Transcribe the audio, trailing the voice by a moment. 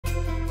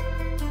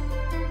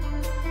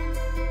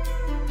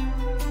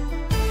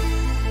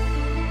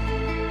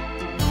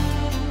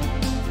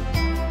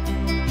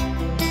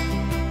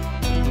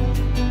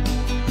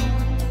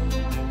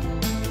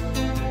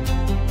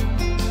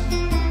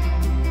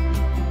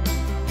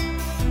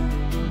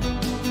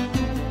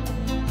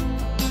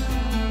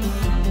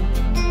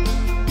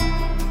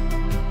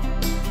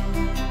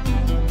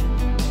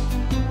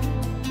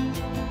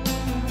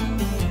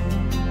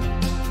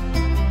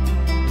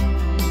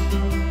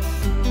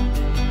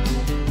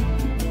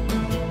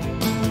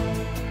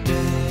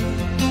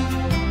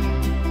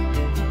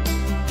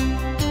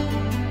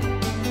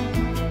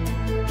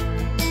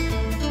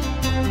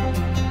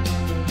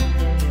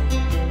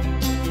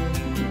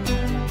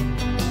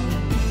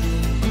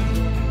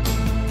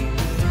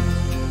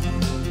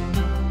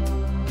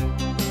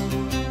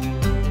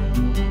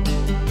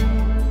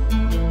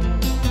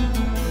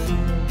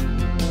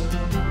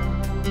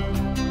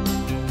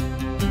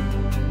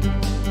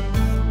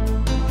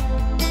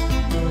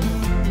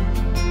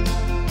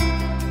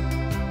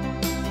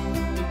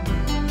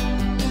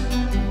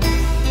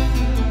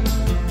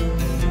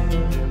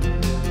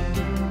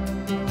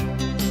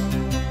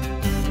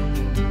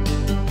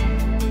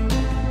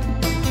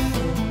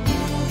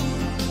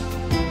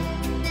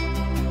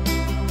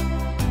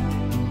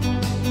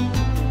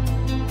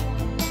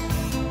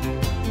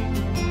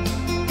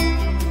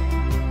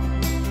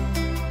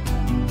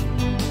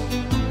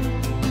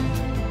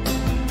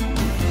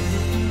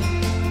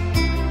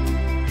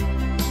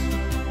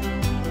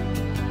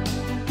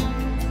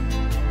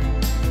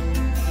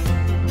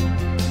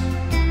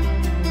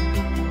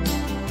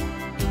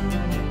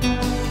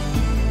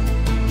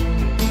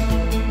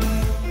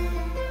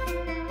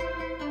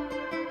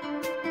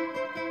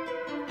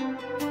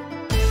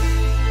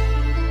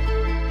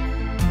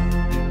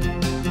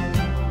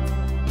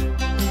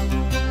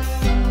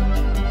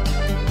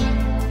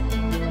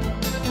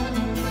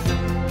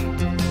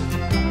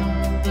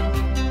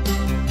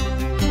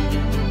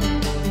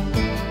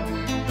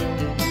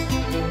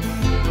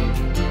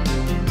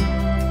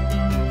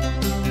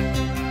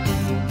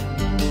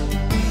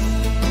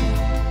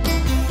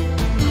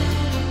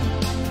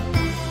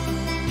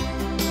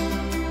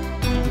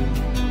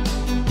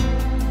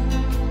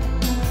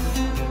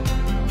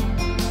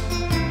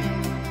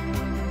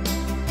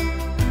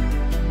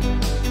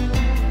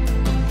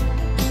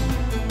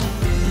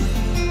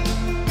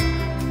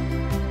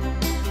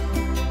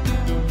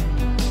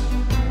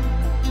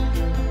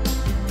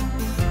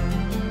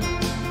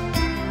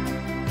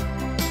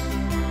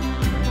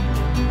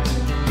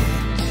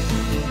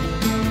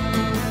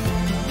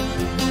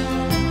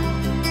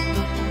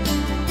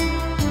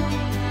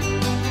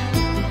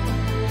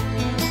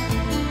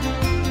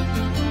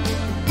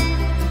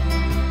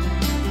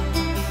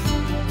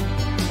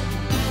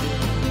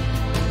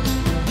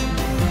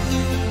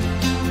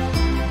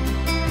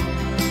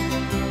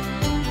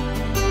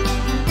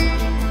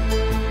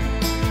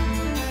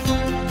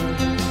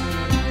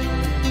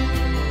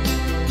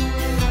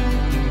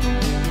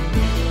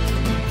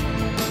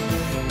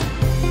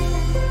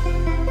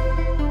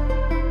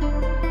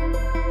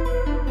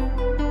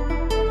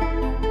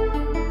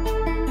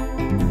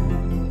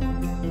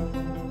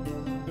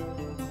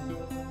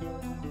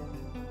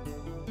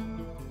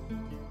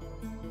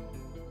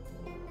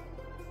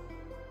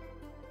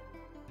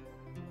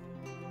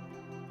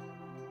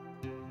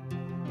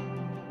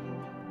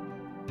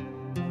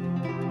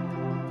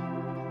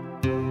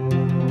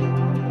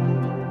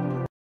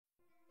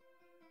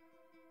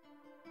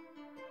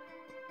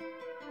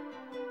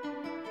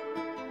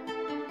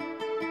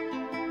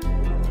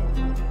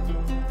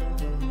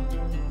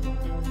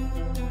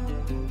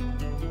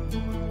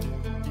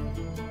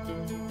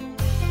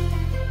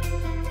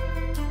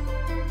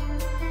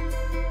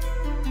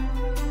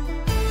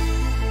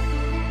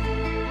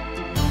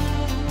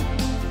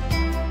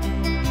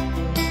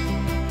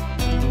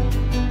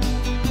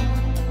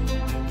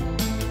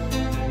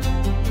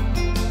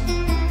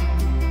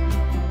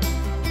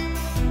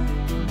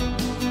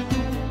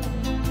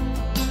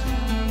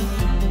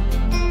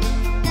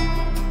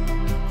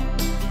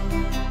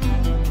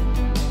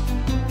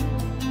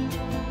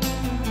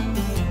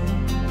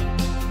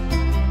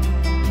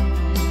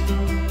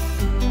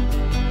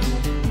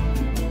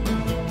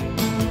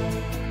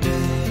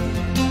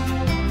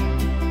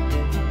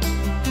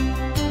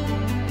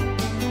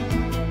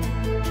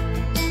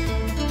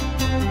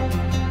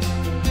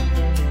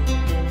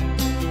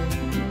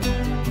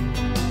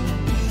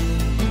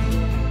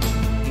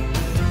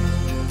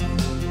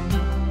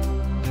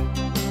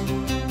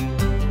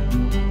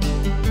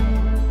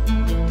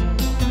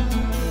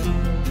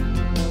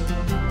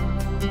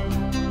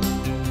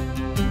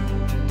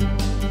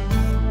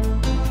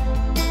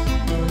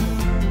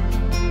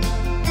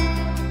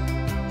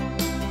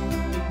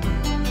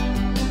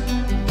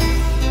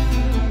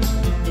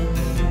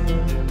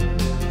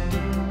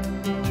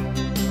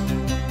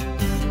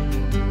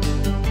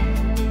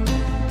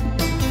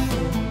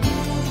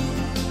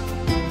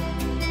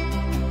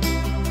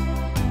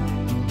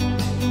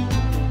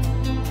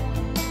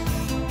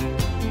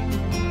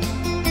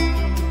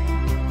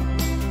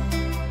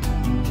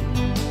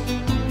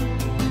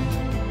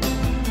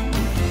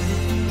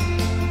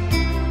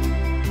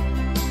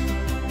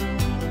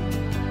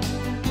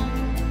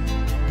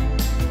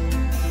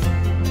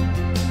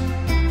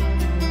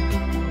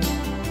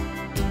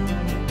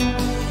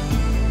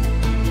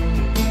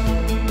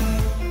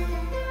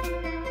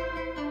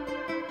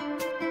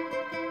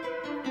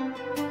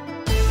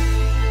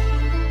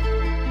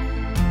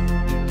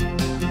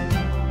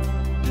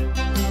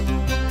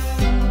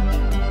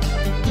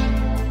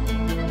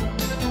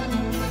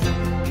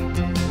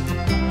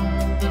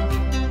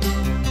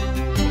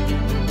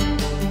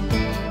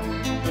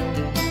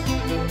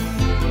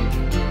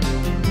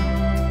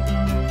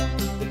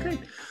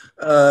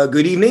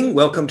Good evening.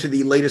 Welcome to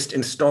the latest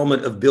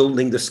installment of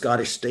Building the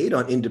Scottish State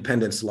on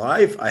Independence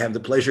Live. I have the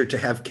pleasure to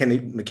have Kenny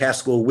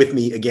MacAskill with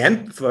me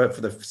again for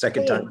the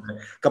second time in a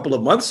couple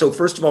of months. So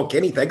first of all,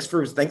 Kenny, thanks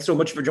so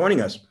much for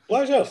joining us.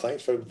 Pleasure.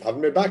 Thanks for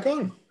having me back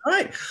on. All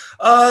right.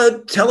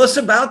 Tell us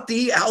about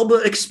the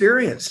Alba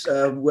experience.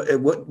 How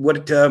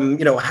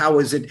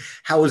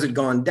has it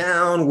gone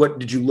down? What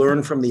did you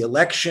learn from the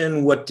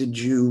election? What did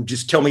you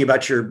just tell me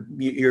about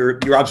your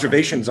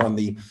observations on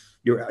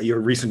your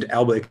recent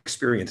Alba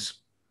experience?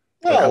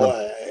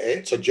 Well,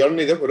 it's a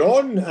journey that we're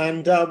on,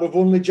 and we've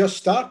only just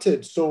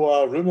started.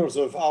 So rumours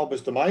of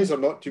Alba's demise are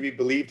not to be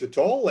believed at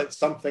all. It's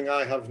something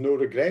I have no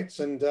regrets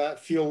and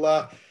feel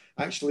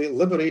actually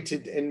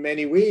liberated in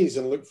many ways,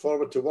 and look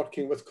forward to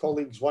working with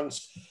colleagues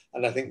once,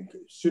 and I think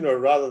sooner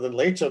rather than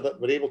later, that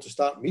we're able to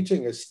start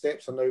meeting as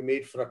steps are now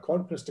made for a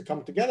conference to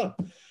come together.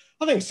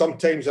 I think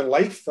sometimes in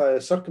life,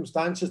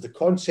 circumstances, the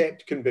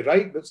concept can be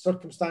right, but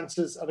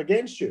circumstances are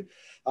against you.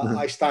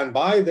 I stand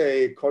by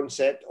the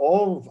concept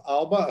of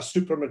Alba, a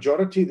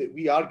supermajority that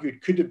we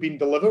argued could have been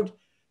delivered,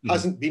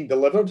 hasn't been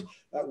delivered.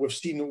 We've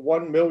seen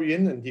 1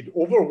 million, indeed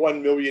over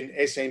 1 million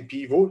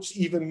SNP votes,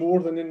 even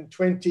more than in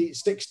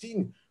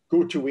 2016,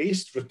 go to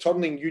waste,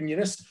 returning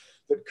unionists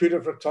that could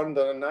have returned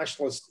a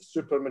nationalist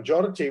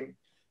supermajority.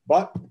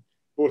 But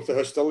both the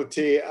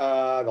hostility,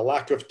 the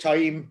lack of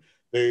time,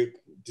 the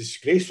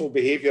disgraceful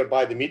behaviour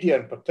by the media,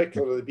 in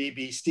particular the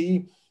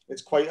BBC,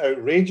 it's quite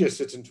outrageous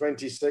that in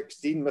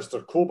 2016,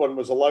 Mr. Coburn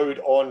was allowed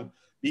on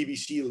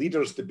BBC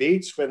leaders'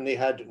 debates when they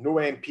had no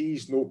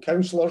MPs, no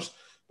councillors.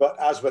 But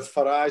as with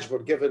Farage,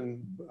 were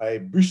given a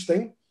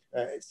boosting.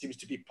 It seems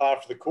to be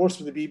part of the course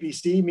for the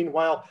BBC.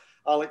 Meanwhile,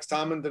 Alex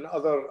Salmond and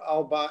other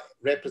Alba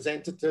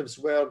representatives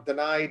were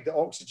denied the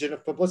oxygen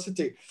of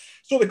publicity.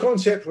 So the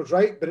concept was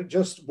right, but it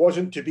just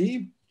wasn't to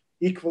be.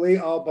 Equally,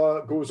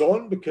 Alba goes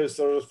on because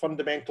there are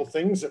fundamental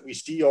things that we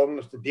see on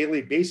a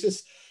daily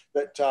basis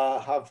that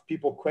have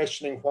people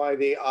questioning why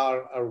they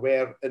are or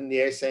were in the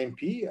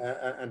SNP.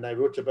 And I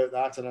wrote about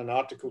that in an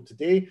article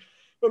today.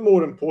 But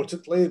more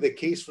importantly, the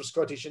case for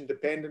Scottish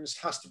independence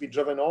has to be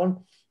driven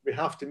on. We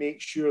have to make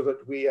sure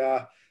that we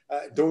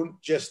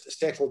don't just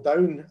settle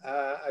down,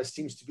 as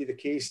seems to be the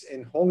case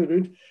in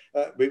Holyrood.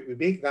 We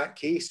make that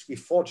case, we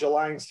forge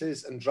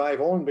alliances and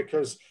drive on,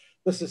 because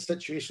this is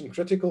situation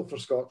critical for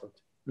Scotland.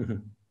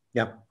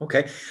 Yeah.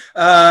 Okay.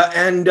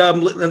 And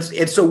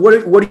so,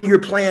 what are your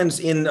plans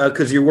in?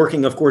 Because you're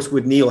working, of course,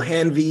 with Neil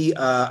Hanvey.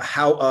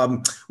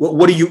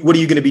 What are you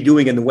going to be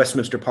doing in the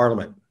Westminster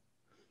Parliament?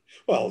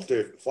 Well,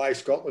 to fly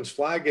Scotland's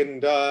flag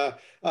and to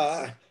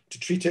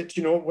treat it,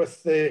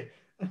 with the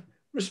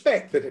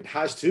respect that it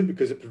has to,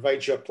 because it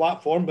provides you a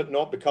platform, but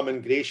not become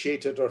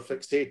ingratiated or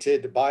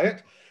fixated by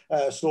it.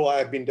 So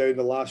I've been down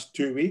the last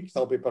 2 weeks.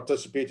 I'll be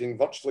participating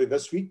virtually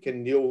this week,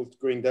 and Neil's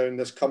going down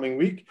this coming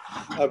week.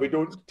 We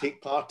don't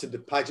take part in the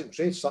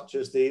pageantry, such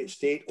as the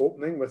state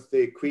opening with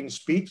the Queen's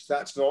speech.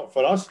 That's not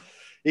for us.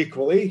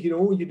 Equally,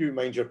 you do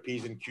mind your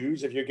P's and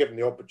Q's. If you're given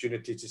the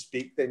opportunity to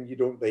speak, then you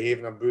don't behave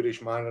in a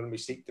boorish manner, and we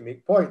seek to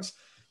make points.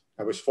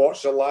 I was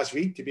fortunate last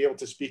week to be able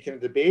to speak in a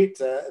debate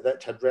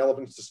that had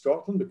relevance to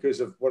Scotland because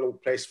of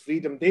World Press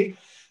Freedom Day.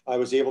 I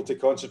was able to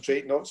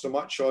concentrate not so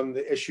much on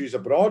the issues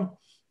abroad,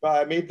 but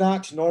I made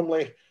that.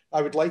 Normally,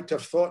 I would like to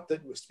have thought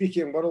that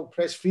speaking on World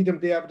Press Freedom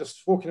Day, I would have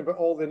spoken about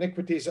all the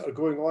iniquities that are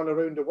going on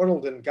around the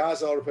world in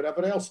Gaza or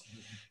wherever else.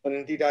 And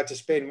indeed, I had to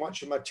spend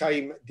much of my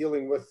time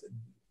dealing with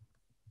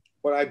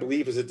what I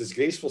believe is a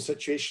disgraceful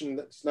situation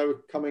that's now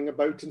coming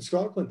about in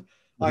Scotland.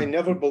 I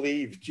never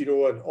believed, in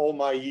all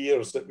my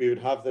years that we would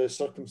have the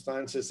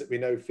circumstances that we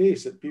now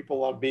face, that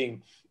people are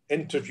being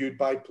interviewed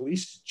by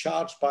police,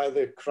 charged by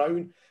the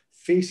Crown,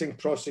 facing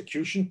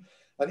prosecution.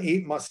 An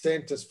 8-month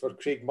sentence for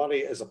Craig Murray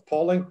is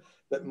appalling.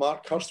 That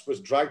Mark Hurst was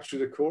dragged through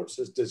the courts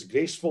is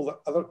disgraceful. That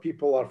other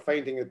people are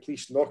finding the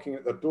police knocking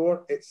at their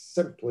door, it's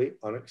simply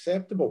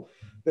unacceptable.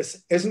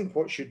 This isn't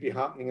what should be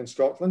happening in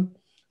Scotland.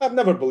 I've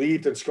never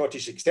believed in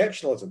Scottish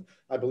exceptionalism.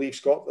 I believe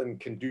Scotland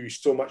can do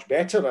so much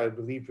better. I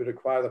believe we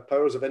require the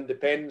powers of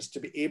independence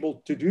to be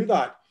able to do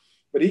that.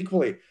 But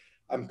equally,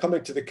 I'm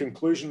coming to the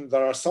conclusion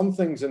there are some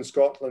things in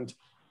Scotland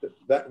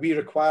that we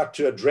require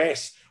to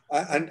address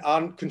and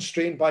aren't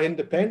constrained by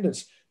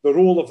independence. The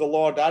role of the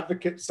Lord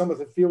Advocate, some of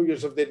the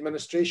failures of the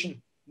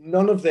administration,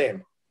 none of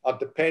them are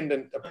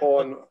dependent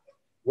upon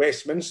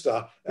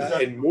Westminster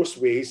in most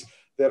ways.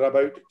 They're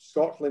about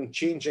Scotland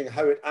changing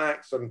how it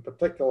acts, and in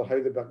particular how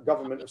the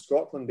government of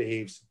Scotland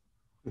behaves.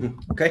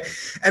 Okay.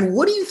 And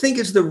what do you think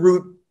is the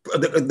root?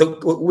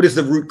 What is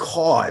the root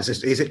cause?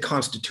 Is it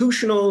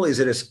constitutional? Is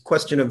it a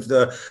question of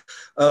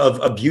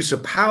abuse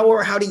of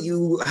power? How do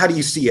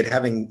you see it,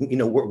 having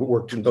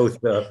worked in both?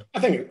 I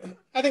think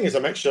it's a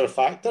mixture of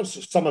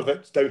factors. Some of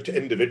it's down to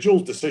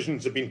individuals.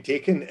 Decisions have been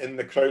taken in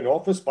the Crown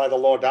Office by the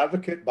Lord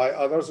Advocate, by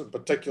others, in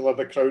particular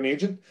the Crown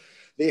Agent.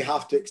 They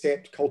have to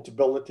accept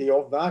culpability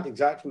of that,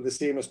 exactly the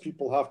same as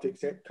people have to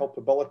accept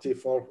culpability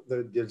for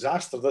the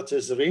disaster that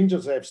is the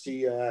Rangers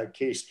FC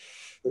case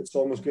that's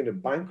almost going to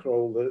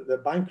bankroll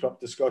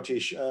bankrupt the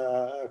Scottish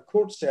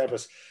court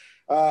service.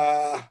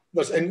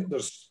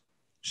 There's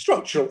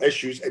structural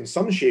issues in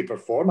some shape or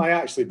form. I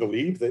actually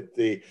believe that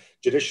the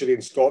judiciary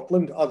in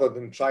Scotland, other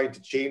than trying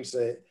to change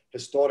the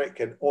historic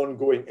and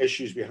ongoing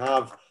issues we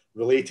have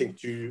relating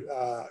to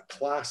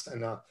class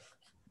and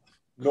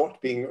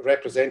not being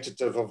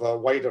representative of a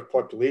wider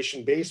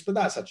population base, but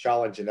that's a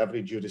challenge in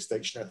every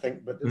jurisdiction, I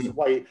think, but it's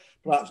why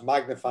perhaps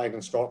magnified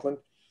in Scotland.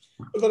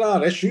 But there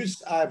are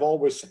issues. I've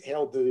always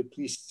held the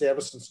police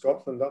service in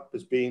Scotland up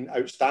as being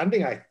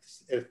outstanding. I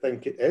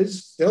think it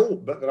is still,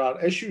 but there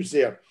are issues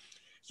there.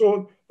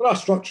 So there are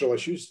structural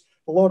issues.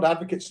 The Lord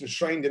Advocate's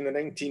enshrined in the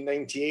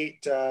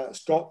 1998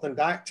 Scotland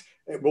Act.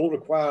 It will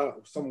require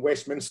some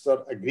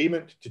Westminster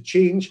agreement to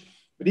change,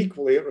 but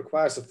equally it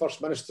requires the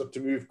First Minister to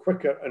move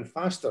quicker and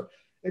faster.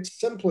 It's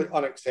simply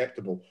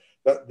unacceptable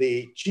that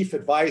the Chief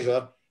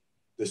Advisor,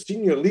 the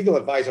senior legal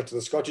advisor to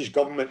the Scottish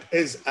Government,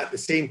 is at the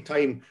same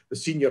time the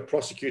senior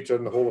prosecutor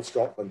in the whole of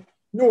Scotland.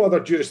 No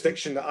other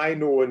jurisdiction that I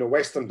know in a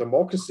Western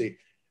democracy,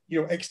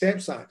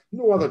 accepts that.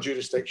 No other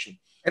jurisdiction.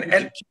 And you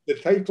can keep the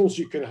titles,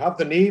 you can have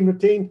the name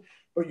retained,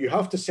 but you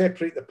have to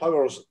separate the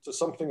powers to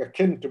something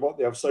akin to what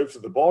they have south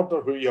of the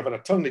border, where you have an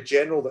Attorney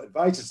General that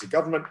advises the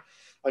government,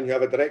 and you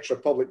have a Director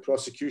of Public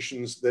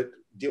Prosecutions that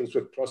deals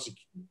with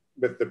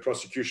the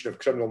prosecution of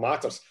criminal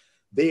matters.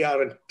 They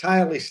are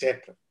entirely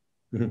separate.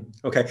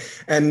 Okay,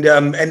 and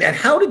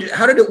how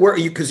did it work?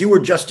 Because you were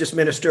Justice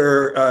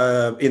Minister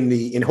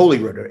in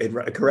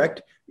Holyrood,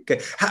 correct?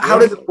 Okay, how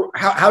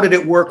did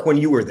it work when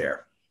you were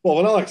there? Well,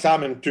 when Alex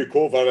Salmond took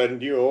over and,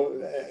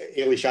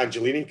 Eilish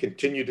Angelini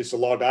continued as the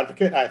Lord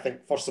Advocate, I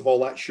think, first of all,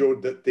 that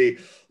showed that the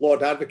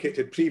Lord Advocate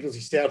had previously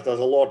served as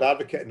a Lord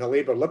Advocate in the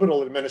Labour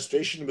Liberal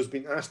administration and was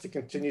being asked to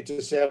continue to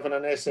serve in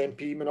an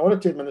SNP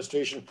minority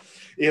administration.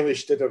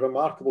 Eilish did a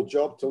remarkable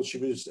job till she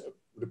was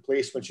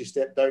replaced when she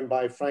stepped down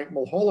by Frank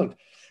Mulholland.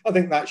 I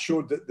think that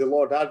showed that the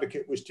Lord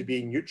Advocate was to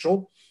be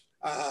neutral.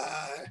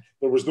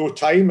 There was no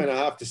time, and I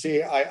have to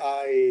say,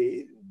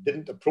 I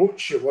didn't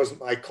approach, it wasn't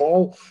my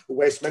call,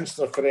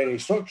 Westminster for any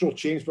structural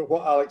change, but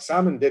what Alex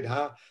Salmond did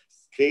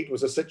create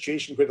was a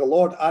situation where the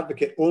Lord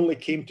Advocate only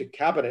came to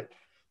Cabinet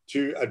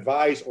to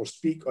advise or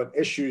speak on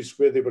issues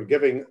where they were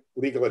giving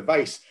legal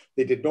advice.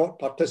 They did not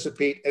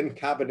participate in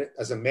Cabinet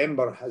as a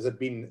member as had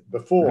been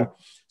before.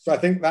 So I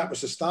think that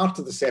was the start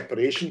of the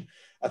separation.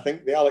 I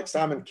think the Alex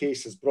Salmond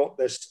case has brought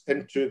this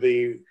into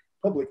the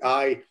public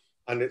eye,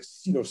 and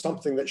it's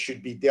something that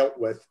should be dealt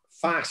with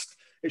fast.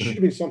 It should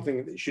have been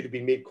something that should have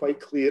been made quite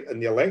clear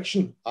in the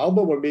election.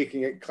 Alba were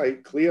making it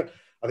quite clear.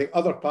 I think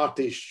other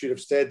parties should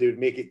have said they would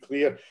make it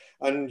clear.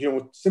 And,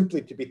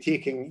 simply to be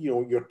taking,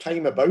 your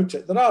time about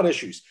it. There are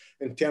issues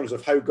in terms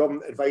of how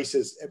government advice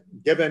is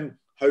given,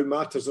 how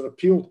matters are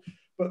appealed,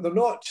 but they're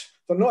not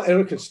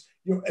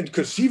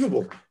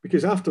inconceivable,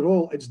 because after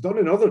all, it's done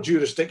in other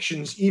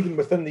jurisdictions, even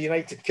within the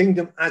United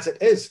Kingdom as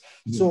it is.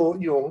 So,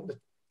 the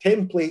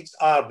templates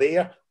are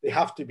there. They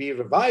have to be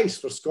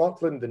revised for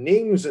Scotland. The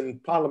names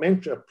and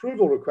parliamentary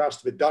approval requires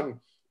to be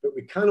done, but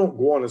we cannot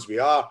go on as we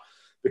are,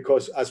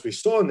 because as we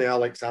saw in the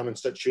Alex Salmond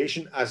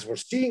situation, as we're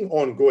seeing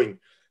ongoing,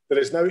 there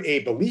is now a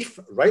belief,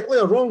 rightly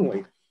or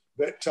wrongly,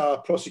 that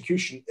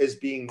prosecution is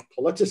being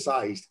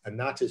politicised, and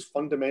that is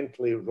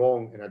fundamentally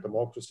wrong in a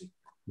democracy.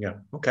 Yeah.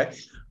 Okay.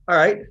 All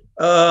right.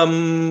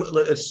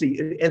 Let's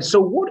see. And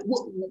so, what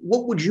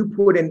would you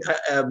put in?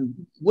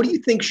 What do you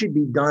think should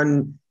be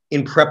done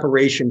in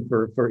preparation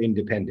for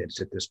independence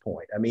at this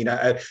point? I mean,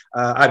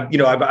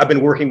 I've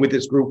been working with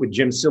this group with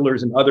Jim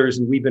Sillars and others,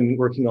 and we've been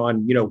working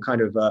on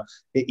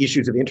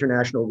issues of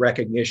international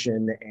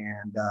recognition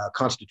and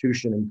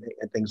constitution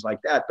and things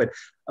like that.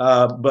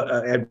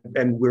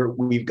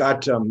 We've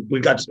got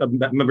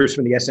members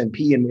from the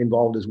SNP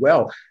involved as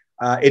well.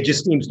 It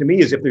just seems to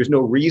me as if there's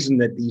no reason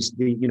that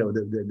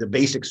the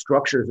basic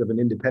structures of an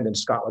independent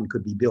Scotland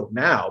could be built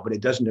now, but it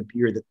doesn't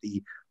appear that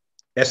the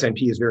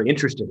SNP is very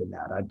interested in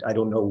that. I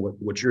don't know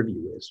what your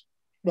view is.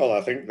 Well,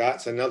 I think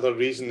that's another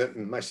reason that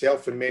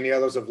myself and many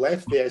others have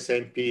left the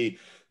SNP.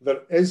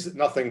 There is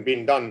nothing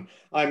being done.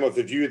 I'm of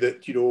the view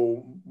that,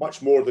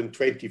 much more than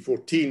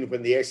 2014,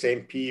 when the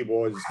SNP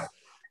was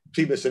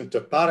primus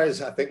inter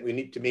pares, I think we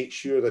need to make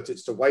sure that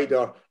it's the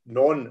wider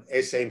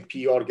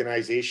non-SNP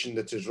organisation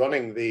that is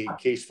running the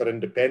case for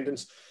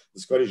independence. The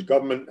Scottish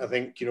Government, I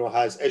think,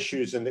 has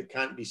issues, and it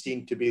can't be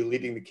seen to be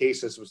leading the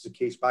case, as was the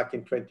case back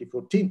in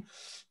 2014.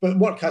 But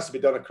work has to be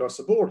done across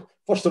the board.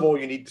 First of all,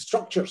 you need the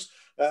structures.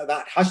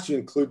 That has to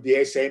include the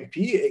SNP.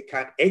 It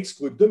can't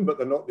exclude them, but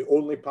they're not the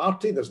only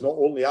party. There's not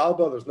only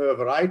Alba, there's now a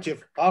variety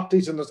of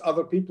parties, and there's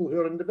other people who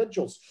are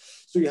individuals.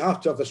 So you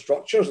have to have the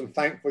structures, and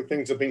thankfully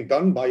things are being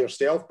done by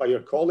yourself, by your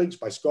colleagues,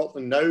 by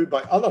Scotland Now,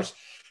 by others.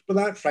 But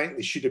that,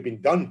 frankly, should have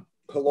been done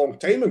a long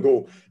time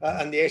ago,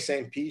 and the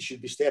SNP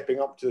should be stepping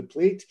up to the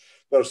plate.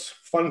 There's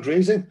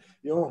fundraising,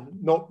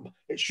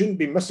 it shouldn't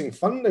be missing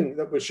funding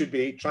that we should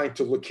be trying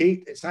to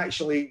locate. It's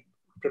actually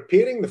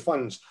preparing the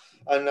funds,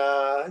 and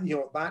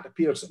that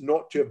appears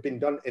not to have been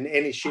done in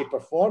any shape or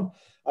form.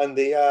 And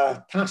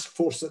the task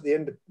force that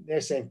the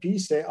SNP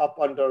set up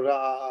under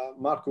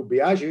Marco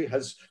Biaggi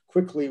has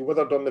quickly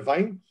withered on the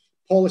vine.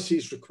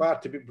 Policies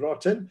required to be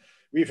brought in.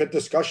 we've had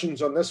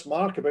discussions on this,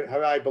 Mark, about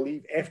how I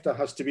believe EFTA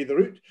has to be the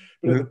route.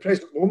 But at the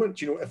present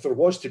moment, if there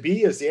was to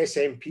be, as the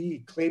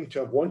SNP claimed to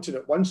have wanted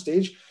at one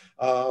stage,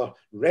 a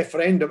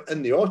referendum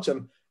in the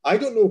autumn, I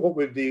don't know what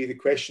would be the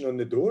question on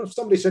the door. If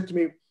somebody said to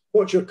me,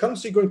 what's your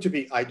currency going to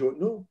be? I don't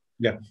know.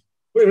 Yeah.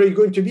 Where are you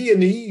going to be, in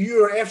the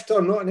EU or EFTA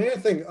or not in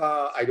anything?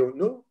 I don't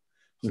know.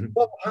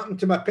 What will happen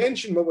to my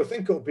pension? Well, we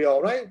think it'll be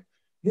all right.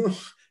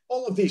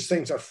 All of these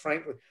things are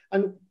frankly,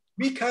 and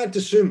we can't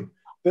assume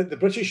that the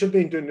British have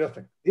been doing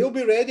nothing. They'll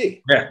be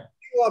ready. Yeah.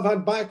 People have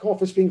had back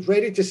office being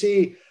ready to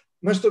say,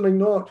 Mr.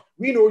 McNaught,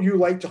 we know you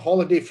like to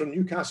holiday from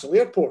Newcastle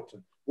Airport,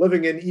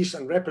 living in East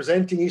and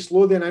representing East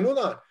Lothian. I know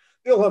that.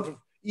 They'll have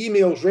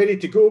emails ready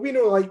to go. We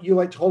know you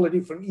like to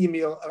holiday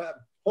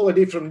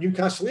from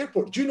Newcastle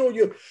Airport. Do you know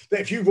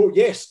that if you vote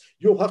yes,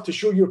 you'll have to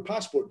show your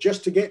passport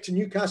just to get to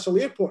Newcastle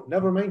Airport,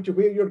 never mind to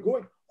where you're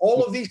going.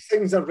 All of these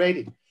things are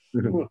ready.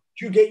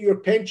 You get your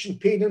pension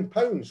paid in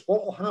pounds.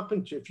 What will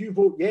happen to you if you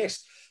vote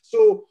yes?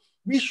 So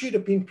we should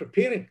have been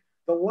preparing.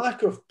 The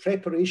lack of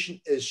preparation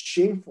is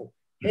shameful.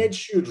 Heads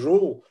should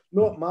roll,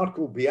 not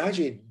Marco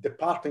Biaggi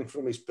departing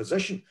from his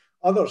position.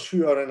 Others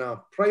who are in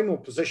a primal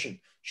position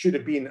should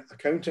have been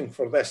accounting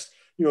for this.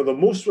 The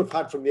most we've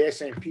had from the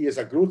SNP is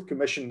a growth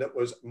commission that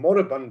was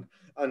moribund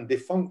and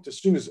defunct as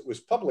soon as it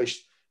was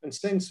published. And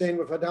since then,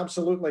 we've had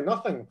absolutely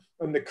nothing.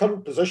 And the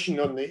current position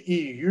on the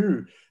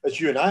EU, as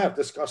you and I have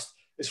discussed,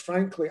 is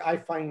frankly, I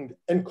find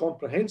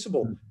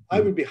incomprehensible. I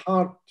would be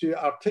hard to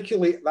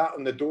articulate that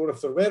on the door if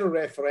there were a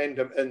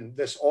referendum in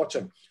this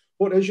autumn.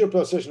 What is your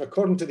position?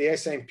 According to the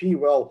SNP,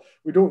 well,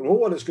 we don't know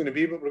what it's going to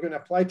be, but we're going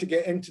to apply to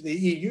get into the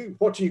EU.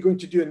 What are you going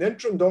to do in the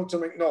interim, Dr.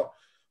 McNaught?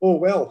 Oh,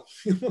 well,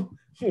 we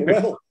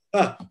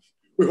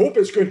hope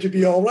it's going to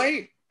be all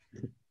right.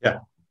 Yeah.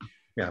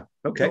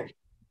 Okay. So,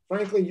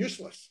 frankly,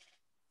 useless.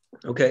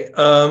 Okay.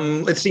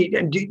 Let's see.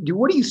 And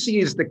what do you see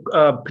as the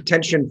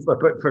potential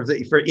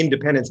for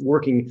independence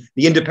working,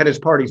 the independence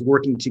parties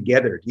working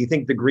together? Do you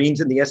think the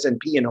Greens and the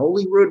SNP and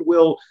Holyrood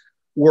will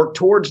work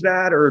towards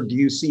that, or do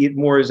you see it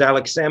more as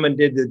Alex Salmond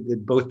did,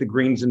 that both the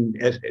Greens and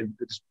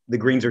the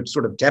Greens are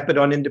sort of tepid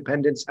on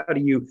independence? How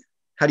do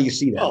you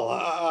see that? Well,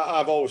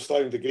 I've always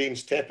found the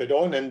Greens tepid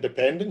on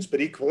independence,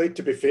 but equally,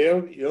 to be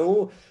fair,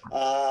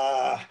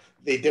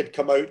 they did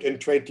come out in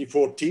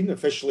 2014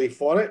 officially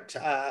for it.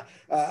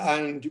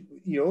 And,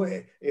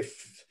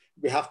 if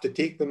we have to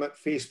take them at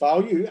face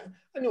value,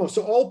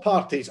 so all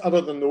parties,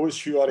 other than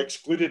those who are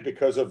excluded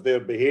because of their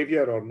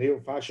behaviour or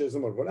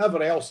neo-fascism or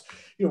whatever else,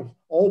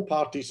 all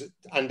parties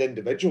and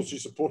individuals who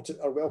support it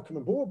are welcome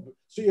aboard.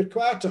 So you're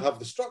required to have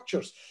the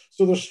structures.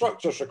 So the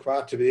structures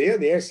required to be there.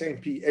 The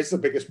SNP is the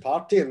biggest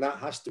party, and that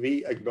has to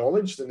be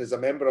acknowledged. And as a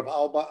member of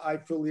Alba, I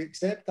fully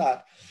accept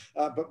that.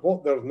 But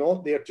what they're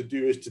not there to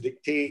do is to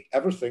dictate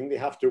everything. They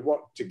have to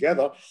work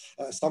together.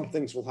 Some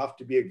things will have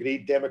to be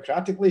agreed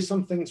democratically.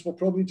 Some things will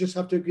probably just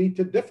have to agree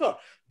to differ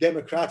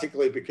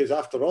democratically, because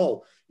after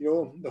all,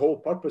 the whole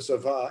purpose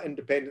of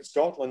independent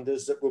Scotland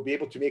is that we'll be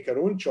able to make our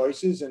own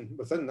choices, and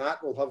within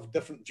that we'll have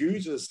different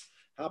views, as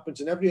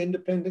happens in every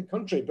independent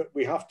country. But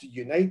we have to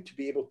unite to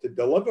be able to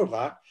deliver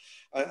that,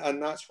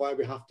 and that's why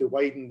we have to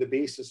widen the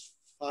base as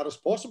far as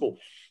possible.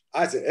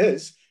 As it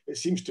is, it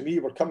seems to me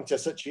we're coming to a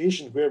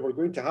situation where we're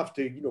going to have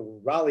to,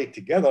 rally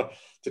together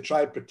to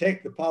try and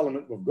protect the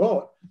parliament we've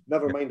got,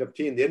 never mind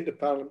obtain the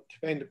independent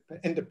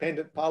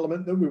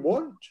parliament that we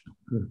want.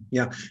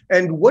 Yeah.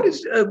 And what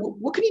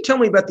can you tell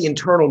me about the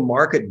internal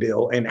market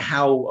bill and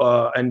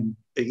how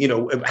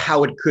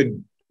how it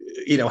could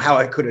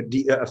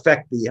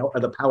affect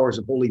the powers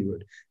of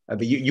Holyrood?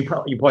 You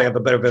probably have a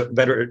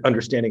better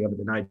understanding of it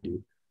than I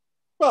do.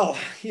 Well,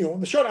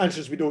 the short answer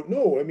is we don't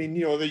know. I mean,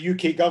 the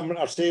UK government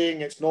are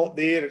saying it's not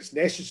there, it's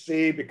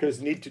necessary because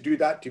they need to do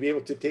that to be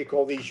able to take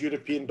all these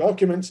European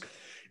documents.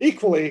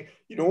 Equally,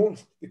 the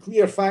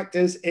clear fact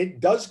is it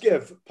does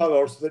give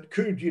powers that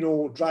could,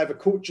 drive a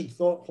coach and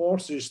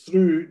horses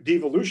through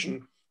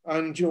devolution.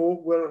 And,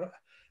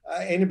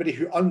 anybody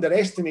who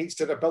underestimates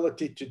their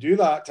ability to do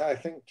that, I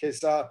think,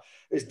 is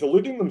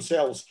deluding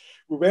themselves.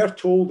 We were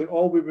told that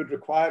all we would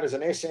require is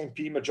an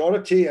SNP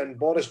majority and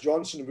Boris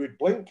Johnson would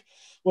blink.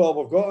 Well,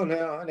 we've got an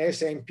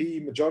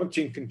SNP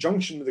majority in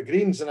conjunction with the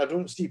Greens, and I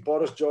don't see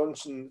Boris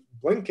Johnson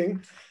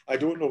blinking. I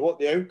don't know what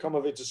the outcome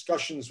of his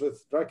discussions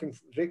with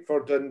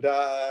Drakeford and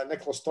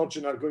Nicola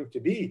Sturgeon are going to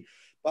be,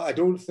 but I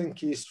don't think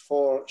he's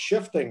for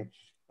shifting.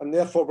 And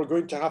therefore, we're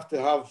going to have,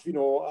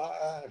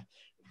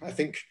 I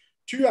think,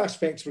 two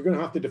aspects. We're going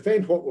to have to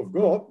defend what we've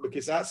got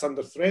because that's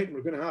under threat, and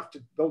we're going to have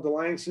to build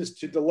alliances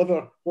to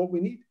deliver what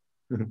we need.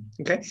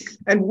 Okay,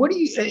 and what do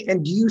you see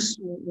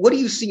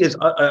as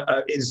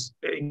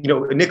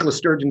Nicola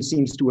Sturgeon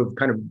seems to have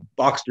kind of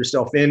boxed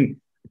herself in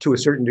to a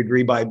certain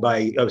degree by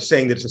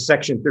saying that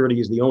Section 30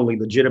 is the only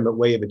legitimate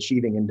way of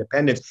achieving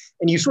independence.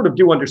 And you sort of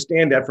do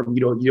understand that from,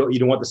 you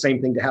don't want the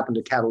same thing to happen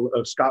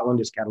to Scotland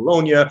as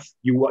Catalonia.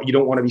 You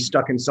don't want to be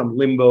stuck in some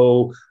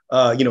limbo,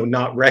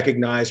 not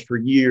recognized for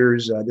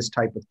years, this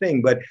type of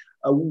thing. But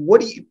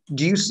what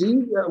do you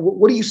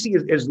see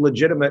as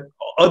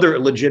other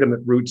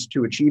legitimate routes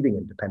to achieving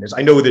independence?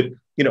 I know that,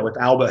 if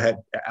Alba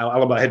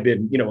had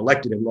been,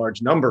 elected in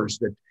large numbers,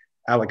 that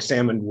Alex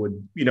Salmond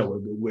would, you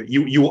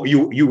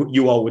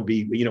all would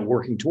be,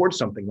 working towards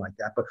something like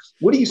that. But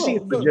what do you see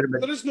as legitimate?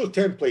 There is no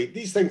template.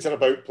 These things are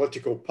about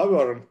political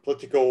power and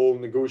political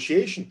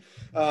negotiation.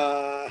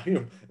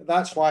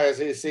 That's why, as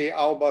I say,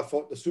 Alba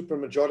thought the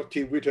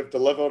supermajority would have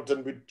delivered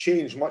and would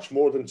change much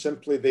more than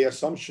simply the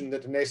assumption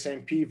that an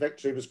SNP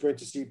victory was going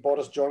to see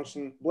Boris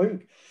Johnson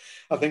blink.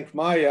 I think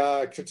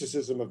my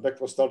criticism of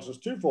Nicola Sturgeon is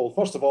twofold.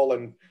 First of all,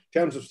 in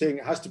terms of saying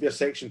it has to be a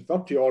Section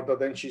 30 order,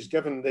 then she's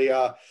given the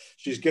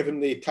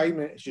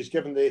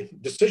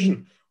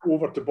decision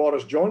over to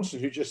Boris Johnson,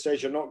 who just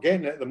says you're not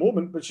getting it at the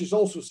moment, but she's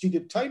also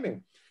ceded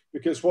timing,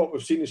 because what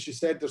we've seen is she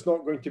said there's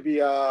not going to be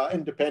an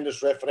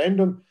independence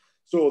referendum.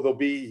 So there'll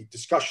be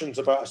discussions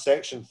about a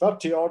Section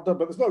 30 order,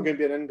 but there's not going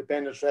to be an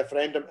independence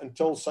referendum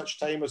until such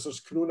time as there's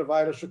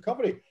coronavirus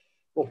recovery.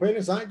 Well, when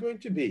is that going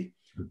to be?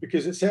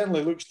 Because it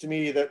certainly looks to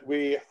me that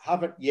we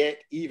haven't yet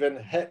even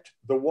hit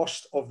the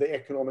worst of the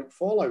economic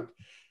fallout.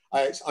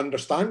 It's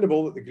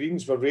understandable that the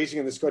Greens were raising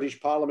in the Scottish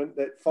Parliament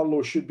that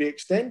furlough should be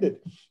extended,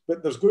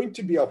 but there's going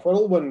to be a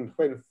whirlwind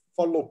when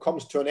furlough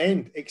comes to an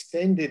end,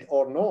 extended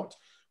or not.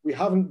 We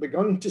haven't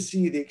begun to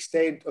see the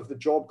extent of the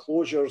job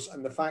closures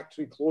and the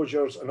factory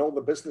closures and all the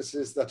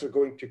businesses that are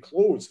going to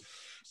close.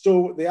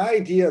 So the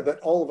idea that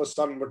all of a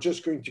sudden we're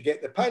just going to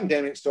get the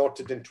pandemic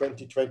sorted in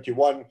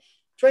 2021,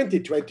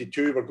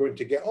 2022, we're going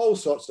to get all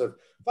sorts of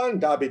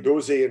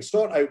fan-dabby-dozy and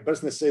sort out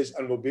businesses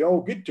and we'll be all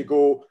good to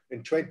go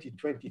in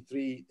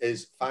 2023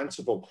 is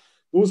fanciful.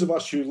 Those of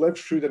us who lived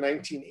through the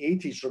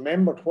 1980s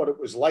remembered what it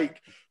was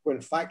like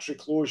when factory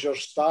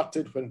closures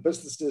started, when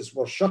businesses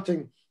were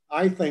shutting.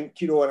 I think,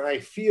 and I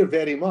fear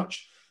very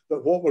much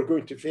that what we're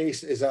going to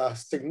face is a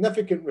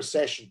significant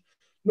recession,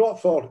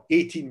 not for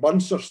 18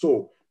 months or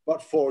so,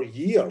 but for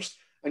years.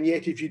 And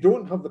yet, if you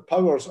don't have the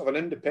powers of an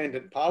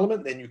independent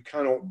parliament, then you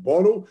cannot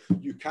borrow.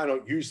 You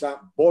cannot use that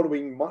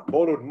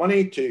borrowed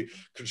money to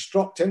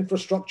construct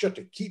infrastructure,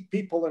 to keep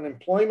people in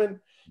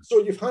employment. So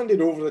you've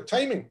handed over the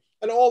timing.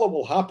 And all that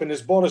will happen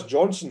is Boris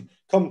Johnson,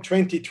 come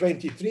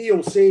 2023,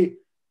 will say,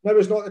 now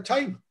is not the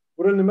time.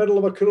 We're in the middle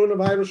of a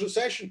coronavirus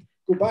recession.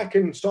 Go back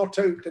and sort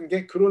out and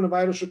get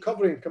coronavirus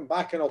recovery and come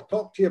back and I'll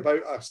talk to you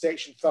about a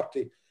Section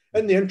 30.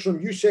 In the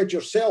interim, you said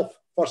yourself,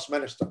 First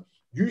Minister,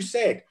 you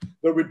said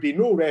there would be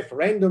no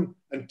referendum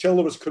until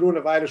there was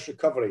coronavirus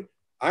recovery.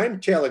 I'm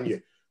telling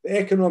you, the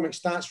economic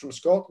stats from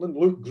Scotland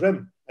look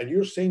grim. And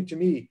you're saying to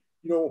me,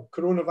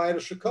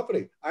 coronavirus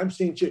recovery. I'm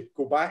saying to you,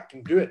 go back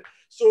and do it.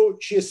 So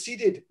she has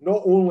ceded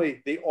not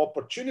only the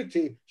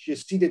opportunity, she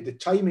has ceded the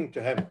timing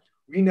to him.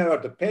 We now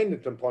are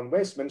dependent upon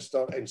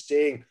Westminster in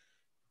saying,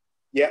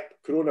 yep,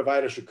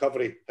 coronavirus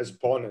recovery is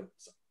upon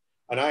us.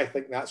 And I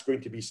think that's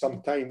going to be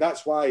some time.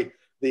 That's why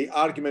the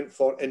argument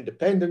for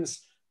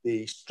independence,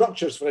 the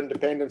structures for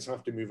independence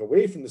have to move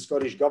away from the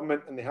Scottish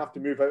government and they have to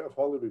move out of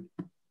Holyrood.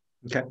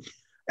 Okay.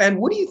 And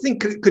what do you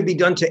think could be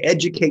done to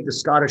educate the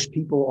Scottish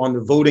people on the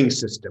voting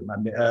system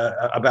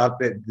about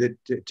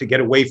to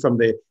get away from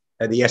the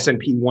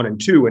SNP 1 and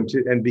 2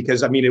 and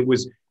because it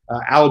was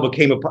Alba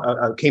came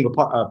about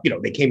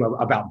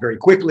very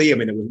quickly.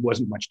 It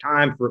wasn't much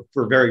time for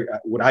very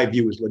what I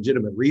view as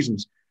legitimate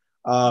reasons.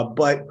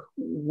 But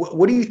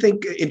what do you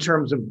think in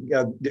terms of,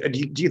 do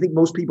you think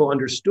most people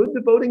understood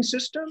the voting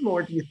system,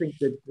 or do you think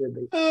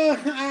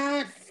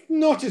that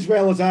not as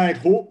well as I had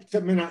hoped?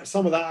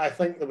 Some of that, I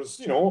think there was,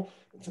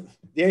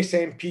 the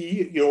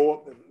SNP,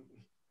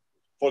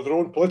 for their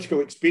own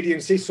political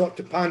experience, they sought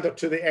to pander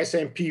to the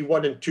SNP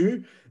 1 and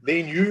 2.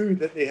 They knew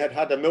that they had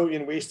 1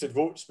 million wasted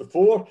votes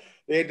before.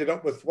 They ended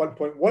up with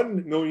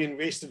 1.1 million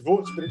wasted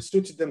votes, but it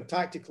suited them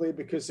tactically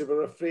because they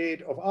were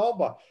afraid of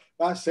Alba.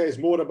 That says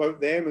more about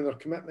them and their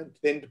commitment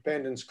to the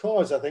independence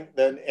cause, I think,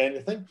 than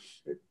anything.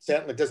 It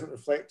certainly doesn't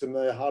reflect on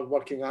the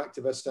hardworking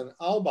activists in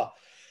Alba.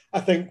 I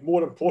think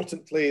more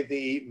importantly,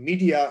 the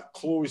media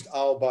closed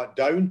Alba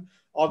down,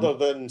 other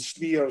than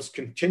smears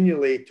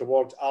continually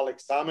towards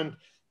Alex Salmond.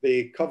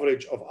 The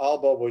coverage of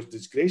Alba was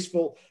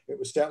disgraceful. It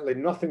was certainly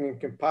nothing in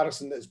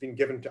comparison that has been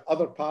given to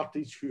other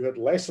parties who had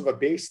less of a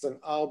base than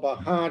Alba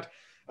had.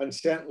 And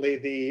certainly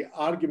the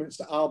arguments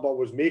that Alba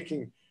was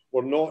making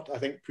were not, I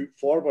think, put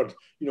forward.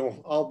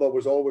 Alba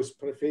was always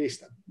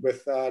prefaced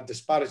with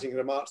disparaging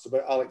remarks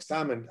about Alex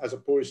Salmond, as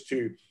opposed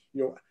to,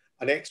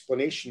 an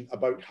explanation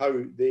about how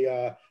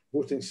the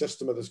voting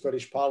system of the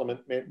Scottish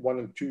Parliament meant 1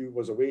 and 2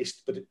 was a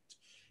waste. But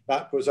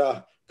that was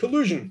a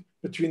collusion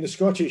between the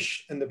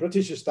Scottish and the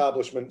British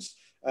establishments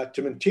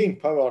to maintain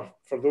power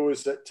for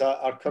those that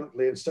are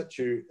currently in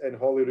situ in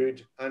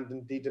Holyrood and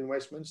indeed in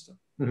Westminster.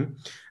 Mm-hmm.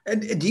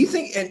 And do you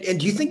think, and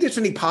do you think there's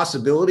any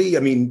possibility, I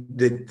mean,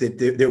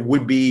 that there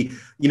would be,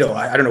 you know,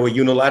 I don't know, a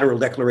unilateral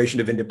declaration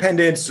of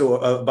independence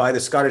or by the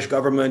Scottish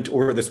government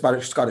or the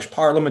Scottish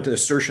Parliament, an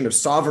assertion of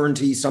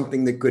sovereignty,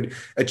 something that could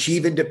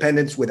achieve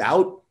independence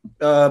without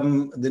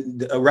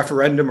a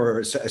referendum, or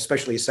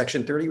especially a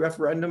Section 30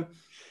 referendum?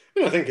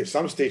 I think at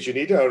some stage you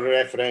need a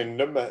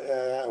referendum,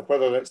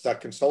 whether it's a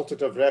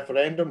consultative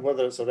referendum,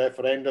 whether it's a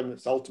referendum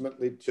that's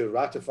ultimately to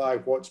ratify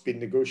what's been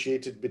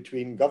negotiated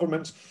between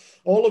governments.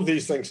 All of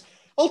these things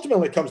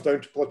ultimately comes down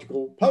to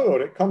political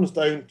power. It comes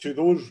down to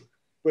those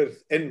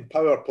in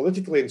power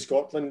politically in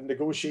Scotland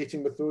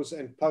negotiating with those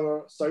in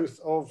power south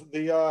of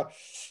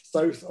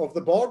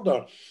the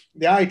border.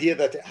 The idea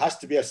that it has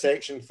to be a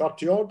Section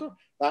 30 order,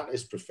 that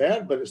is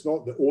preferred, but it's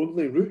not the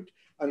only route.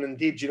 And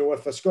indeed, you know,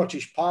 if a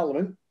Scottish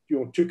Parliament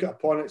took it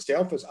upon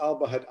itself, as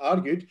Alba had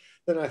argued,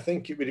 then I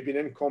think it would have been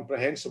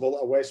incomprehensible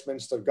a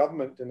Westminster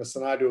government in a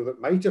scenario that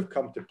might have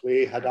come to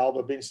play had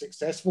Alba been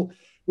successful,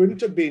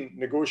 wouldn't have been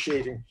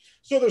negotiating.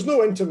 So there's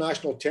no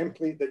international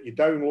template that you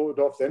download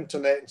off the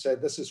internet and said,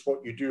 this is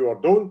what you do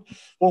or don't.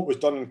 What was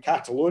done in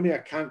Catalonia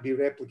can't be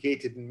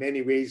replicated in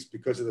many ways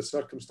because of the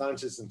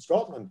circumstances in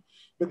Scotland.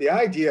 But the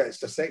idea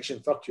it's a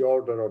Section 30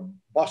 order or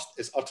bust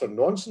is utter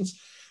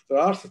nonsense. There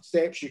are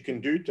steps you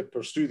can do to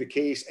pursue the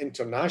case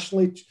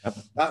internationally.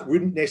 That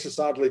wouldn't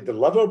necessarily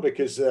deliver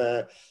because,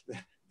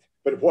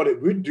 but what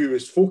it would do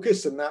is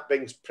focus, and that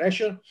brings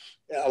pressure.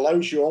 It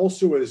allows you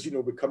also, as you know,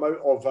 we come out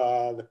of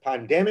the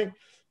pandemic,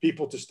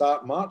 people to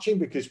start marching,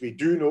 because we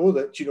do know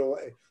that, you know,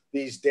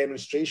 these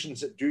demonstrations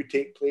that do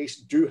take place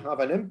do have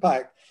an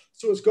impact.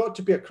 So it's got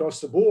to be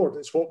across the board.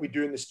 It's what we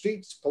do in the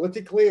streets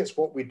politically. It's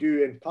what we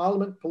do in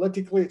Parliament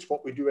politically. It's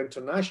what we do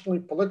internationally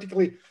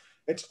politically.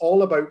 It's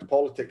all about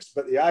politics,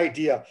 but the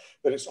idea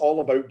that it's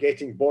all about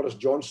getting Boris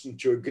Johnson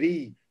to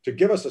agree to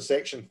give us a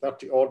Section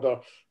 30 order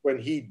when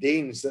he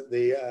deigns that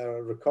the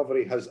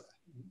recovery has,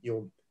 you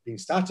know, been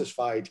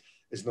satisfied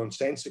is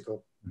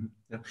nonsensical.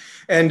 Yeah.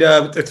 And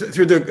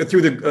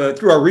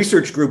through our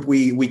research group,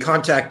 we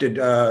contacted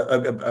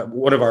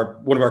one of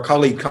our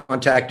colleagues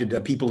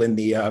contacted people in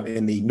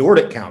the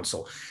Nordic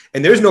Council,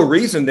 and there's no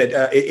reason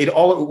that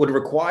all it would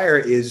require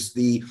is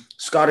the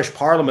Scottish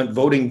Parliament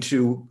voting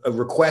to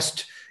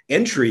request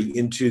entry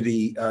into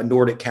the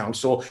Nordic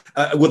Council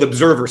with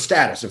observer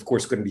status. Of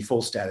course, couldn't be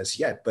full status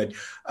yet, but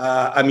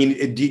I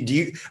mean,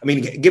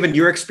 given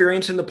your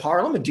experience in the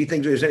Parliament, do you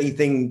think there's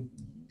anything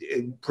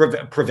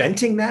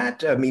preventing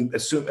that? I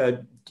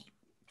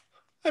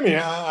mean,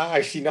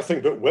 I see nothing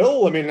but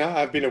will. I mean,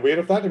 I've been aware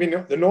of that. I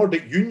mean, the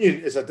Nordic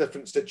Union is a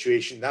different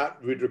situation.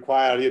 That would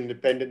require an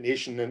independent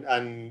nation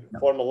and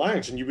form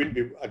alliance, and you wouldn't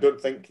be, I don't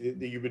think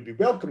that you would be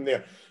welcome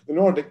there. The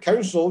Nordic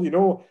Council, you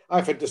know,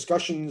 I've had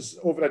discussions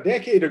over a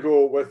decade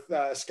ago with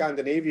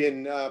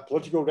Scandinavian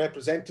political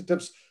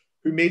representatives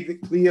who made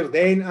it clear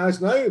then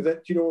as now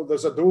that, you know,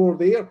 there's a door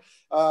there,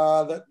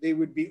 that they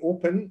would be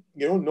open,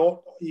 you know,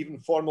 not even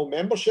formal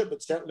membership,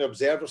 but certainly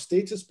observer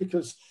status,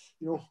 because,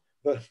 you know,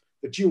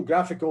 the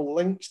geographical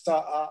links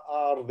that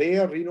are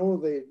there, you know,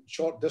 the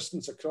short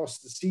distance across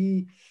the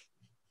sea,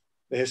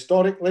 the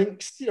historic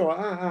links, you know,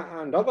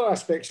 and other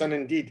aspects. And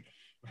indeed,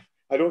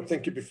 I don't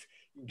think you'd be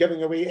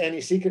giving away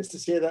any secrets to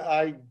say that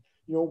I, you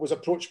know, was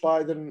approached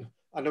by an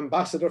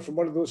ambassador from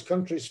one of those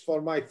countries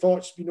for my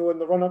thoughts, you know, in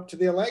the run up to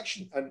the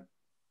election. And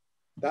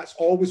that's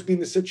always been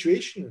the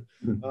situation.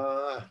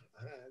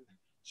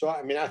 So,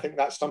 I mean, I think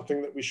that's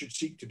something that we should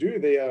seek to do.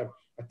 The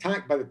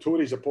attack by the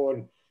Tories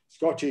upon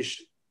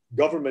Scottish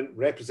government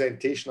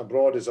representation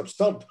abroad is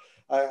absurd.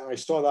 I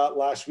saw that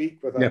last week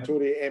with a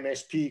Tory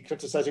MSP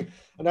criticising,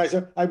 and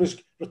I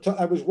was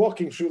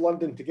walking through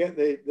London to get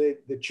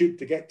the tube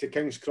to get to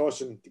King's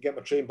Cross and to get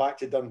my train back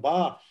to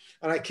Dunbar,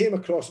 and I came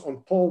across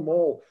on Pall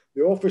Mall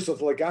the office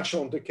of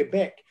Legation de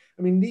Quebec.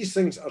 I mean, these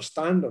things are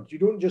standard. You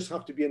don't just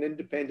have to be an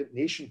independent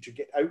nation to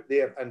get out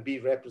there and be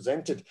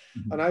represented.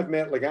 And I've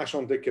met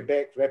Legation de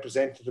Quebec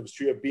representatives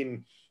who have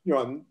been, you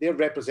know, and their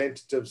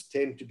representatives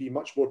tend to be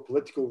much more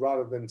political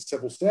rather than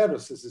civil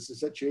service. This is the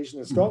situation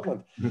in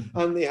Scotland.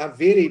 And they have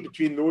varied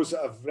between those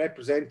that have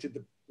represented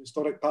the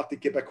historic Parti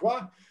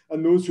Québécois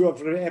and those who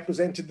have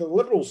represented the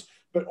Liberals,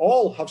 but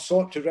all have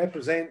sought to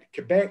represent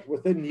Quebec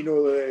within, you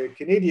know, the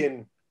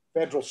Canadian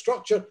federal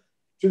structure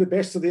to the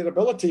best of their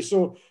ability.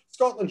 So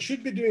Scotland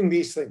should be doing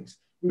these things.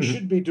 We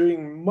should be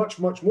doing much,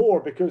 much more,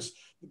 because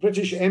the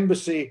British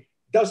Embassy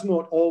does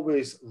not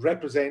always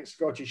represent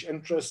Scottish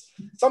interests,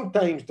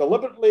 sometimes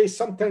deliberately,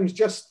 sometimes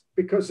just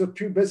because they're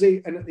too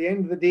busy. And at the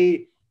end of the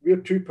day, we're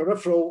too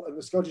peripheral and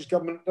the Scottish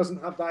government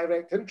doesn't have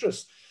direct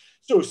interests.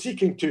 So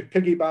seeking to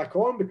piggyback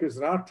on, because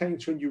there are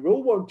times when you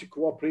will want to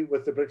cooperate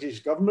with the British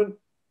government.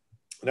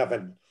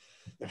 And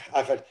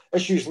I've had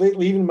issues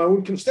lately, even in my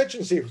own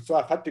constituency, so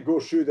I've had to go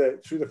through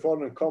the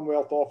Foreign and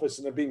Commonwealth Office,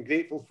 and I've been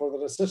grateful for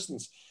their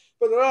assistance.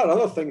 But there are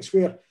other things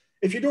where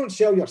if you don't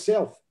sell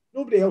yourself,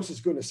 nobody else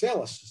is going to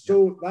sell us.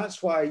 So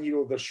that's why, you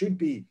know, there should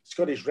be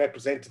Scottish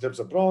representatives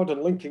abroad,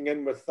 and linking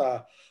in with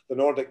the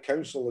Nordic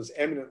Council is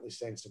eminently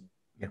sensible.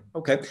 Yeah.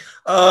 Okay.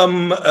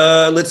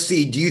 Let's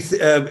see. Do you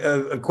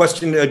a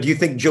question? Do you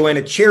think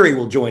Joanna Cherry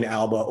will join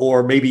Alba,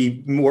 or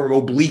maybe more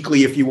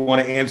obliquely, if you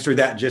want to answer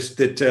that, just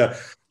that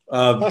That's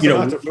a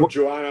matter for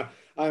Joanna.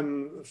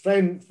 I'm a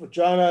friend for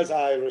Joanna's.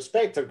 I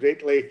respect her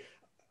greatly.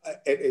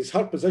 It is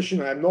her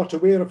position. I'm not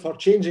aware of her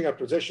changing her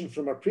position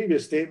from her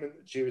previous statement.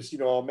 She was,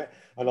 an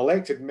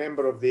elected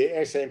member of the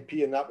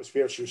SNP, and that was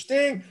where she was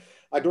staying.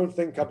 I don't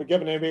think I'll be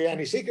giving away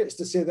any secrets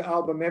to say that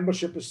Alba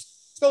membership is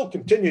still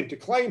continuing to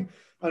climb,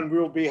 and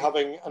we'll be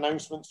having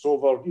announcements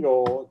over,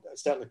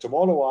 certainly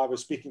tomorrow. I was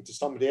speaking to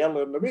somebody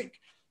earlier in the week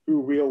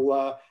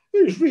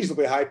who's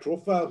reasonably high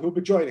profile, who'll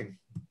be joining.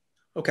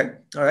 Okay.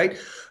 All right.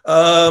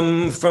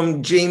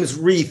 From James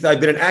Reith, I've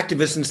been an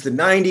activist since the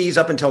 90s.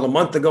 Up until a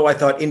month ago, I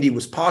thought Indy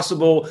was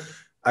possible.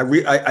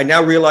 I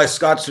now realize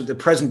Scots at the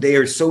present day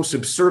are so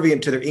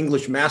subservient to their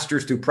English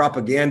masters through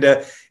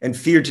propaganda and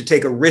feared to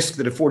take a risk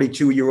that a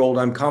 42-year-old,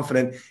 I'm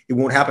confident it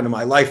won't happen in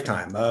my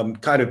lifetime.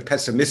 Kind of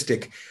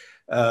pessimistic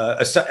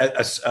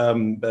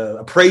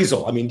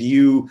appraisal. I mean, do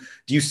you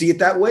see it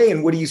that way?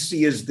 And what do you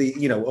see as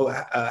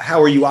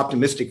how are you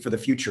optimistic for the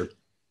future?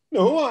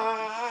 No,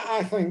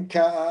 I think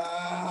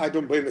I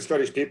don't blame the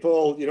Scottish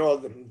people.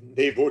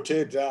 They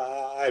voted.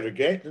 I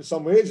regret in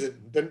some ways.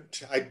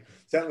 I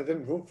certainly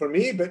didn't vote for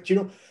me, but they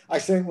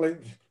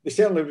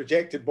certainly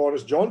rejected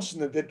Boris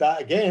Johnson and did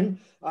that again.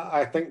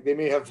 I think they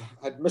may have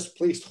had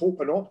misplaced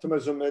hope and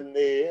optimism in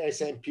the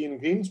SNP and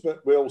Greens,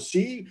 but we'll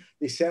see.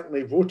 They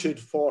certainly voted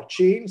for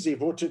change. They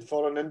voted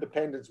for an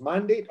independence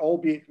mandate,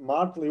 albeit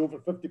marginally over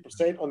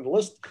 50% on the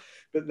list,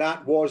 but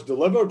that was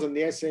delivered, and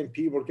the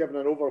SNP were given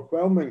an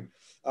overwhelming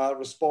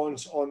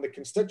response on the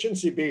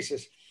constituency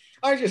basis.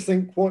 I just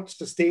think what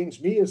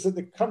sustains me is that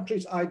the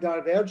countries are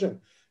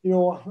diverging.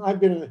 I'd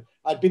been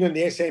in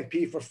the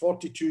SNP for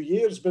 42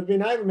 years, but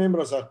I remember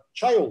as a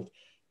child,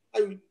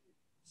 to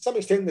some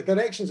extent, the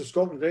directions of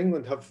Scotland and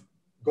England have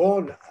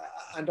gone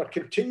and are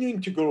continuing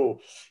to grow.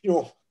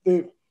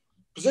 The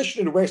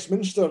position in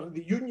Westminster,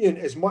 the union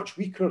is much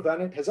weaker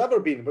than it has ever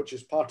been, which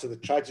is part of the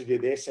tragedy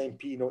of the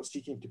SNP not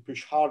seeking to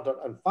push harder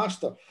and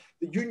faster.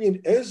 The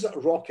union is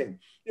rocking.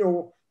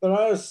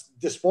 There is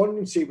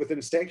despondency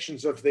within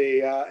sections of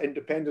the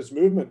independence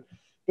movement,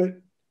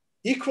 but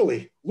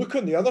equally, look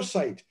on the other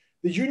side.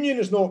 The union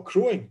is not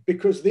crowing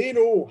because they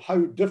know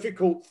how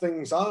difficult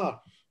things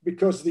are,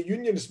 because the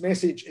unionist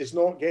message is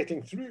not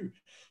getting through.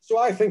 So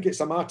I think it's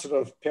a matter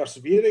of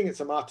persevering.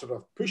 It's a matter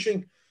of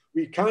pushing.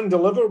 We can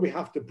deliver. We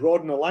have to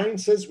broaden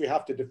alliances. We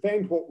have to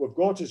defend what we've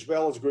got as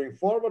well as going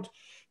forward.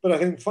 But I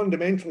think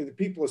fundamentally the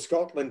people of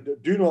Scotland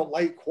do not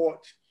like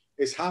what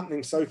is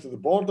happening south of the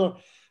border.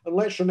 And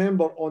let's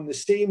remember, on the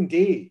same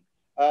day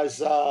as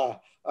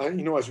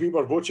we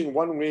were voting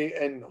one way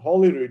in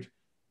Holyrood,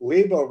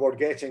 Labour were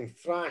getting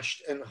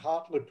thrashed in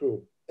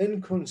Hartlepool.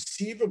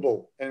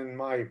 Inconceivable in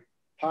my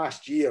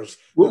past years.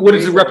 What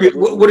is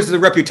the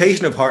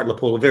reputation of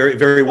Hartlepool? Very,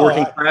 very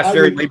working class,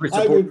 very Labour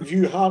support. I would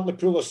view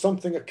Hartlepool as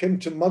something akin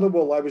to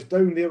Motherwell. I was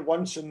down there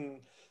once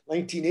in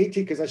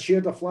 1980 because I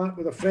shared a flat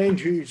with a friend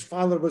whose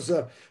father was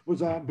a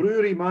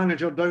brewery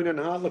manager down in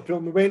Hartlepool,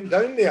 and we went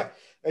down there.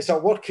 It's a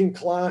working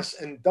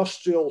class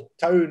industrial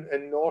town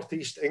in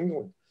northeast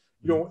England.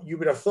 You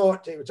would have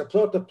thought it was a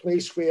sort of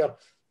place where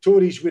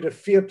Tories would have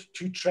feared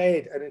to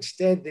tread, and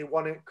instead they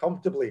won it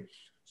comfortably.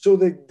 So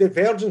the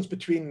divergence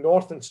between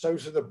north and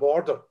south of the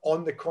border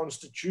on the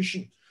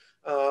constitution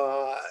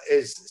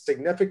is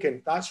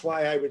significant. That's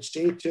why I would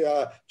say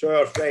to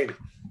our friend,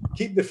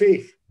 keep the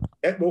faith.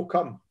 It will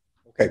come.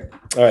 Okay.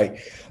 All right.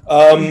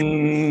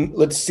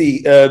 Let's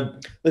see. Do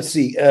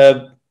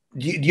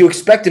you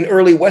expect an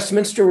early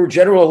Westminster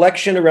general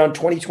election around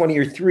 2020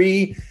 or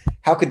 3?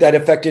 How could that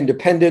affect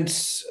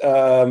independence?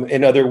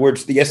 In other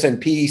words, the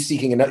SNP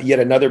seeking yet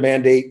another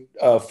mandate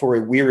for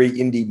a weary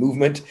Indy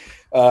movement.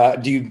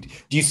 Do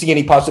you see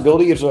any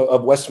possibilities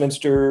of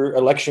Westminster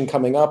election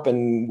coming up,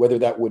 and whether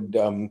that would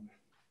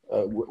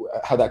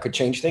how that could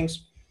change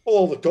things?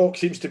 All the talk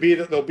seems to be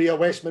that there'll be a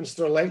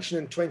Westminster election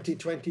in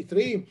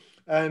 2023,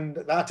 and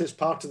that is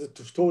part of the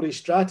Tory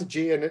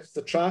strategy, and it's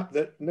the trap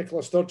that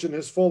Nicola Sturgeon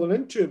has fallen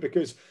into,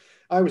 because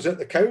I was at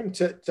the Count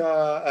at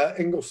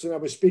Ingleston. I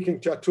was speaking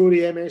to a Tory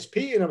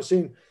MSP, and I was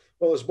saying,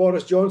 well, is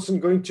Boris Johnson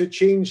going to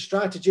change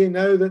strategy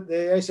now that the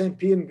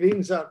SNP and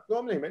Greens are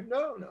nominating?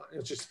 No,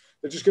 they're just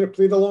going to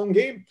play the long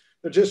game.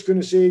 They're just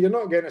going to say, you're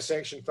not getting a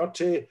Section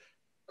 30,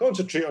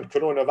 concentrate on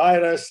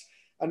coronavirus.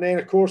 And then,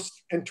 of course,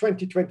 in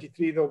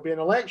 2023, there'll be an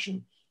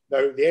election.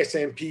 Now, the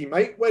SNP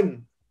might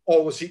win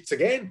all the seats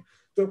again,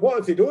 but what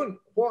if they don't?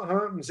 What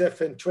happens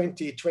if in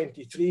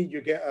 2023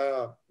 you get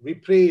a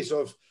reprise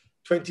of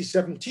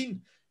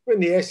 2017, when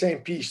the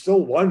SNP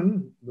still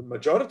won the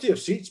majority of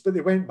seats, but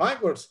they went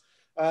backwards?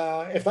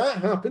 If that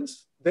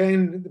happens,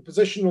 then the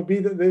position will be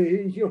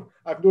that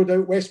I've no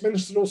doubt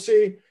Westminster will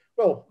say,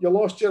 well, you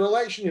lost your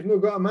election, you've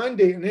not got a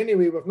mandate, and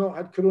anyway, we've not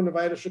had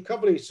coronavirus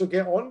recovery, so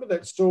get on with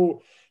it.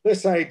 So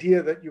this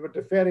idea that you were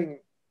deferring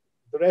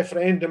the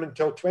referendum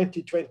until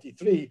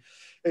 2023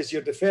 is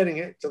you're deferring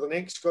it to the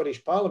next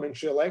Scottish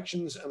parliamentary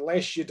elections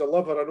unless you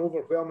deliver an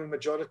overwhelming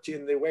majority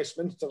in the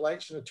Westminster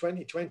election of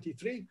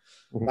 2023.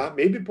 That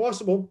may be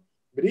possible,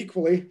 but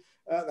equally,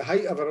 at the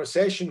height of a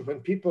recession,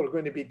 when people are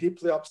going to be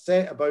deeply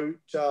upset about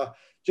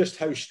just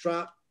how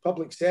strapped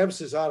public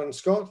services are in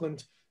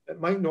Scotland, it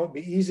might not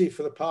be easy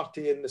for the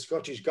party in the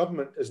Scottish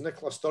government, as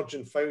Nicola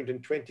Sturgeon found in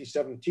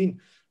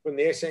 2017, when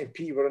the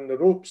SNP were in the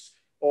ropes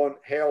on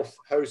health,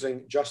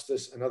 housing,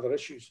 justice, and other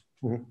issues.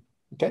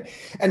 Okay.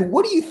 And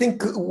what do you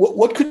think,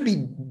 what could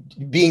be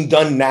being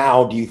done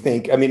now, do you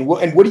think? I mean,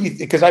 and what do you,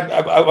 because I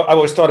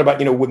always thought about,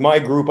 with my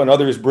group and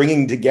others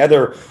bringing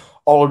together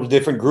all of the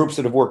different groups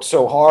that have worked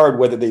so hard,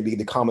 whether they be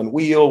the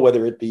Commonweal,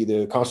 whether it be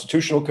the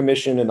Constitutional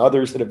Commission and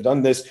others that have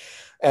done this.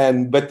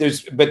 But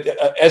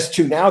as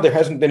to now, there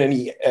hasn't been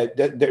any,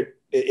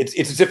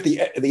 it's as if the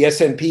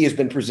SNP has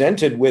been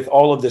presented with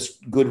all of this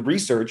good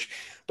research,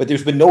 but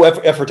there's been no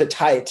effort to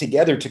tie it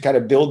together to kind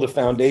of build the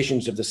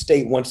foundations of the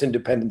state once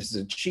independence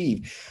is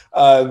achieved.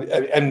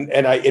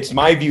 It's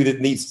my view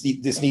that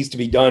this needs to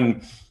be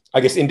done, I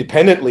guess,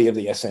 independently of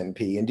the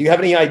SNP. And do you have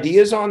any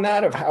ideas on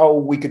that, of how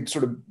we could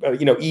sort of,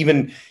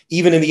 even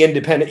in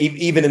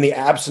the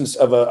absence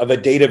of a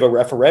date of a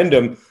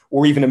referendum,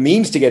 or even a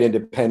means to get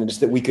independence,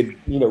 that we could,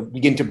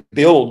 begin to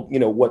build,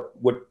 what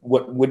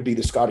would be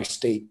the Scottish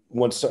state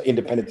once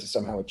independence is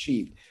somehow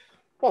achieved?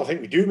 Well, I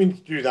think we do mean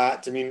to do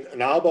that. I mean,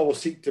 and Alba will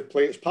seek to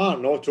play its part,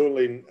 not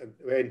only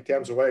in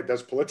terms of what it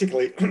does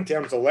politically, in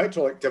terms of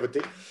electoral activity,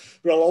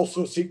 but it'll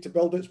also seek to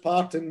build its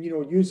part in,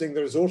 using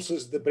the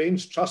resources, the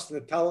brains, trust, and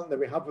the talent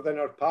that we have within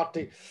our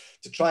party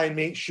to try and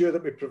make sure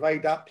that we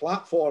provide that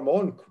platform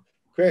on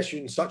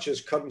questions such as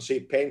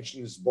currency,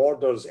 pensions,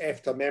 borders,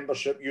 EFTA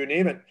membership, you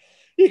name it.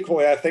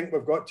 Equally, I think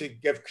we've got to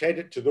give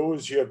credit to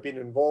those who have been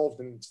involved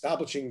in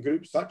establishing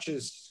groups such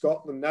as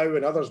Scotland Now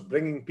and others,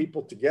 bringing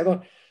people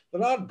together.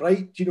 There are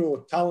bright,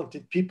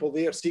 talented people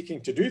there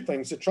seeking to do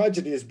things. The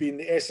tragedy has been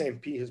the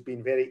SNP has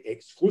been very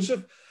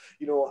exclusive,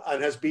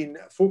 and has been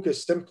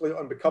focused simply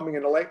on becoming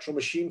an electoral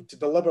machine to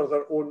deliver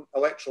their own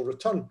electoral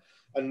return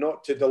and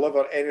not to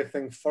deliver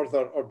anything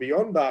further or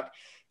beyond that.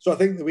 So I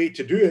think the way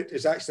to do it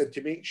is actually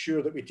to make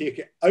sure that we take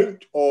it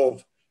out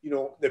of,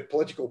 the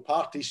political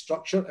party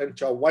structure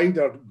into a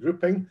wider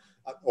grouping,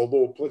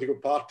 although political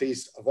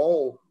parties of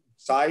all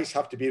size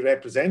have to be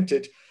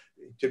represented,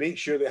 to make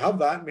sure they have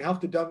that, and we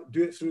have to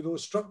do it through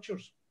those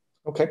structures.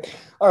 Okay.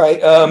 All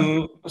right.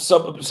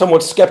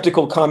 Somewhat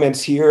skeptical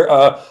comments here.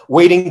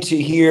 Waiting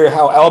to hear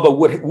how Alba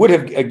would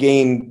have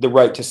gained the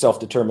right to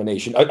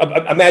self-determination.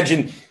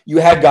 Imagine you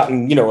had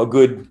gotten, a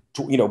good,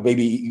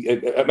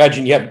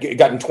 imagine you had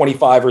gotten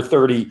 25 or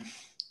 30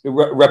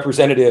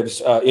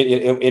 representatives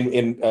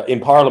in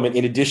Parliament,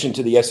 in addition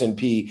to the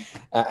SNP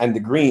and the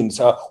Greens.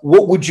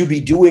 What would you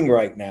be doing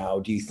right now,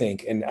 do you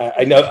think? And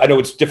I know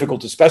it's difficult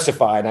to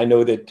specify, and I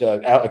know that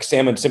Alex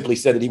Salmond simply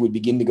said that he would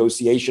begin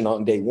negotiation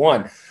on day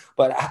one.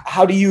 But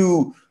how do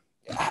you,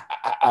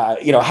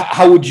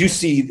 how would you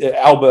see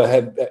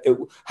Alba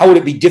how would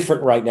it be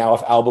different right now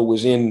if Alba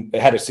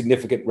had a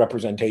significant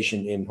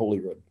representation in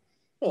Holyrood?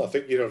 Well, I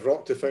think you'd have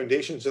rocked the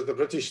foundations of the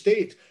British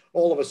state.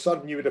 All of a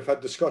sudden, you would have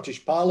had the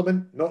Scottish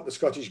Parliament, not the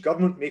Scottish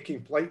Government,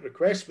 making polite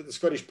requests, but the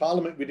Scottish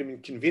Parliament would have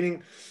been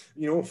convening,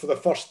 for the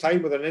first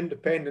time with an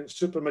independent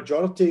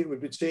supermajority. We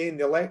would say in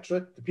the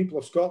electorate, the people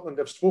of Scotland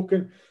have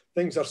spoken.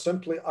 Things are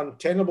simply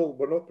untenable.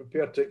 We're not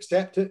prepared to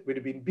accept it. We'd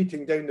have been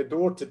beating down the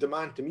door to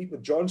demand to meet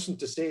with Johnson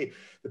to say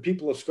the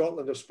people of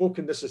Scotland have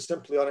spoken. This is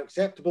simply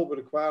unacceptable. We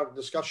require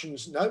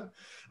discussions now.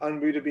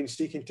 And we'd have been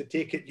seeking to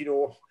take it,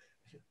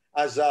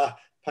 as a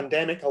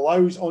pandemic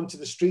allows, onto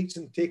the streets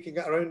and taking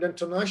it around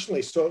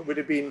internationally. So it would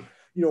have been,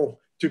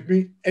 to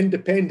be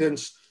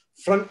independence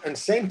front and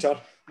centre,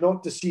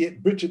 not to see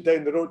it booted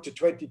down the road to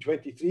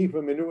 2023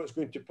 when we know it's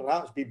going to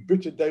perhaps be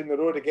booted down the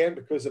road again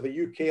because of a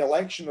UK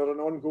election or an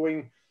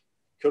ongoing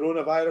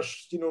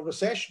coronavirus,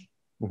 recession.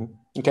 Mm-hmm.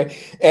 Okay.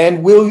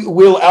 And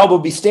will Alba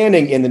be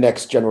standing in the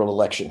next general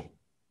election?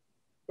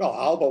 Well,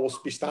 Alba will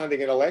be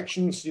standing in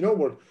elections.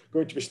 We're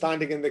going to be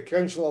standing in the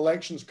council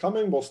elections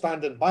coming. We'll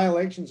stand in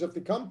by-elections if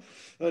they come.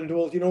 And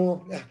we'll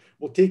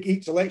take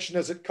each election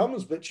as it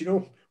comes. But,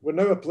 we're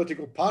now a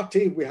political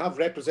party. We have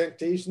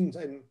representations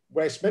in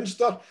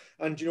Westminster.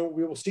 And,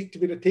 we will seek to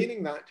be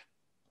retaining that.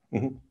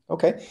 Mm-hmm.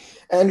 Okay.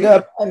 And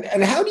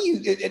how do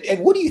you,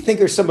 and what do you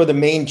think are some of the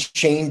main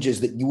changes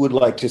that you would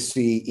like to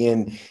see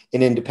in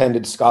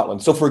independent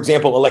Scotland? So, for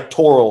example,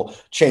 electoral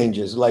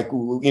changes, like,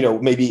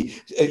 maybe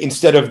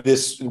instead of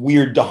this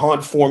weird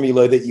D'Hondt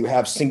formula that you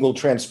have single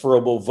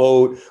transferable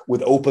vote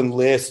with open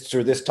lists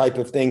or this type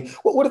of thing.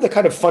 What are the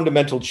kind of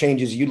fundamental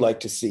changes you'd like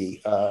to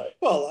see?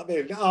 Well, I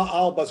mean,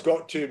 Alba's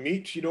got to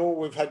meet,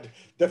 we've had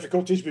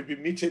difficulties. We've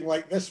been meeting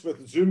like this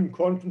with Zoom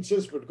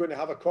conferences. We're going to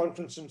have a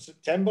conference in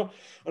September.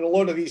 And a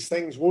lot of these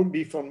things won't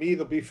be for me,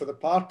 they'll be for the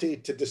party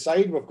to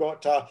decide. We've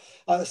got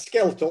a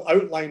skeletal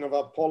outline of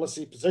our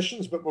policy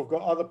positions, but we've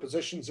got other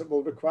positions that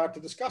we'll require to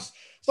discuss.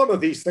 Some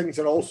of these things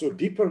are also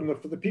deeper and they're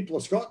for the people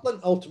of Scotland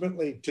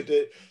ultimately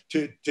to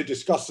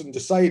discuss and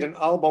decide. And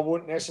Alba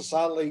won't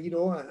necessarily,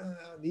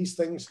 these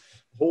things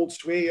hold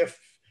sway if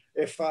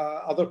if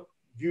other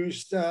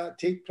views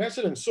take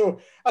precedence. So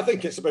I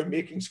think it's about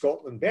making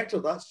Scotland better.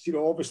 That's,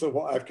 obviously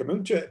what I've come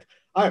into it.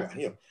 I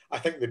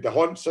think the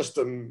D'Hondt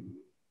system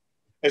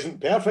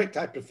isn't perfect.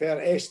 I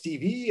prefer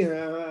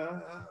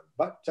STV,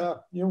 but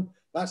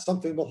that's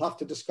something we'll have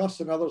to discuss,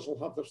 and others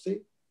will have their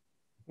say.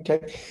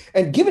 Okay.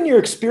 And given your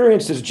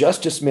experience as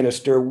Justice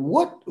Minister,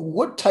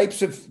 what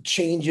types of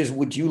changes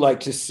would you like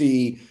to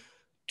see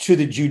to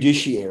the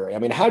judiciary? I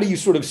mean, how do you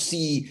sort of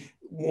see,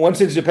 once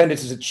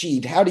independence is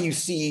achieved, how do you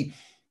see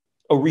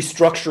a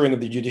restructuring of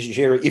the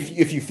judiciary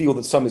if you feel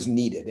that some is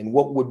needed? And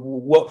what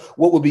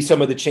would be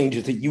some of the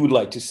changes that you would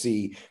like to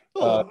see?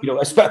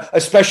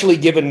 Especially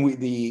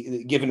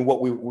given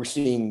what we're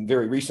seeing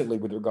very recently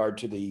with regard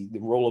to the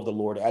role of the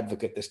Lord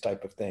Advocate, this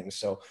type of thing.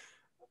 So,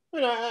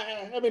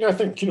 I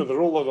think the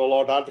role of the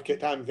Lord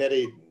Advocate, I'm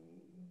very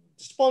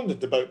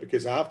despondent about,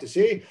 because I have to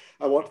say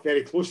I worked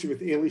very closely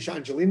with Eilish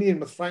Angelini and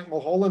with Frank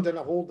Mulholland, and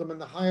I hold them in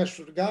the highest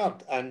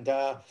regard. And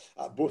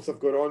both have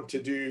gone on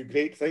to do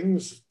great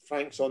things.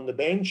 Frank's on the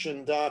bench,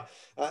 and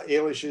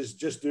Eilish is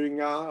just doing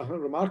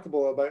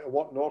remarkable about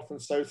work north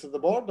and south of the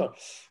border.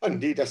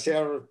 Indeed, I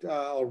served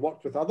or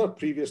worked with other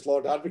previous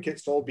Lord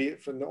Advocates,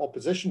 albeit from the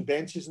opposition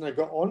benches, and I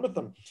got on with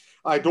them.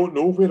 I don't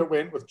know where it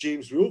went with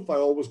James Wolfe. I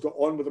always got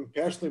on with him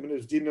personally when he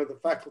was Dean of the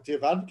Faculty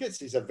of Advocates.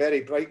 He's a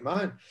very bright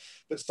man,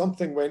 but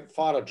something went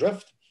far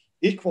adrift.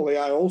 Equally,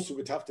 I also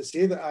would have to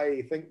say that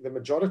I think the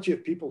majority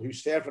of people who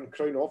serve in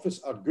Crown Office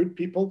are good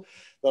people.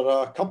 There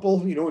are a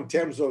couple, in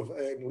terms of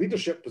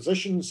leadership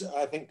positions,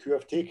 I think, who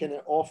have taken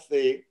it off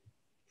the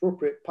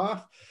appropriate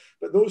path.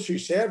 But those who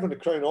serve in the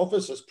Crown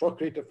Office as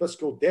Procurator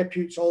Fiscal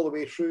Deputies, all the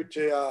way through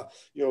to,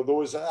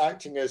 those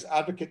acting as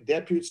Advocate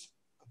Deputies,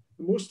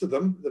 most of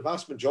them, the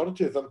vast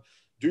majority of them,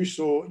 do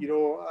so,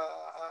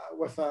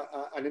 with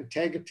an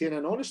integrity and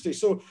an honesty.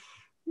 So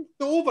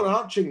the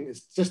overarching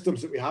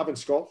systems that we have in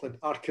Scotland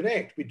are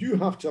correct. We do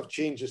have to have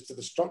changes to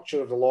the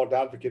structure of the Lord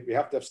Advocate. We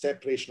have to have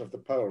separation of the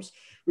powers.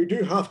 We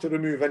do have to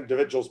remove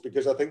individuals,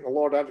 because I think the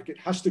Lord Advocate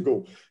has to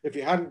go. If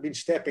he hadn't been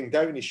stepping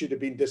down, he should have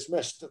been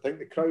dismissed. I think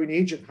the Crown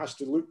Agent has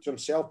to look to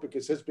himself,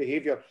 because his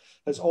behaviour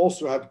has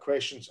also had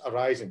questions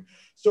arising.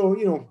 So,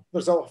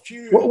 there's a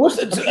few...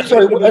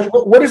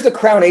 what is the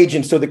Crown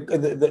Agent? So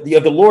you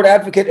have the Lord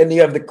Advocate and you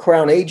have the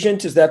Crown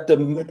Agent. Is that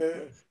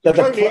the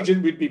Crown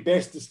Agent would be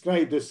best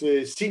described as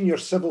a senior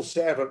civil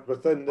servant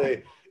within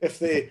the... If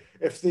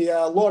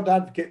the Lord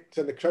Advocate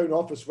and the Crown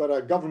Office were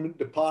a government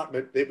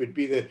department, it would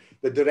be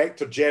the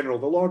Director General.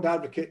 The Lord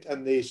Advocate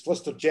and the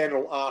Solicitor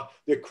General are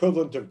the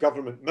equivalent of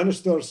government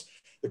ministers.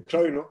 The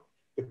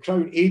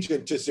Crown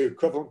Agent is the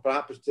equivalent,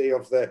 perhaps,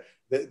 of the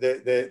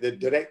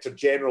Director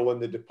General in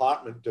the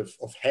Department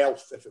of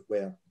Health, if it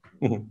were.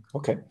 Mm-hmm.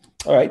 Okay.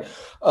 All right.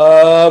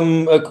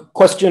 A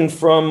question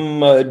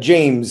from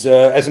James.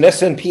 As an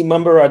SNP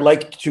member, I'd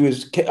like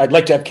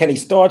to have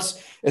Kenny's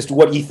thoughts as to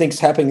what he thinks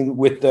happening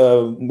with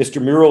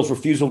Mr. Murrell's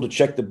refusal to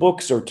check the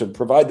books or to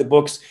provide the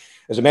books.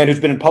 As a man who's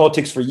been in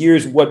politics for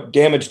years, what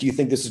damage do you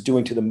think this is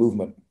doing to the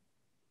movement?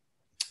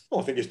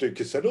 Well, I think it's doing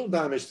considerable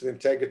damage to the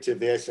integrity of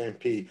the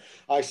SNP.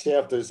 I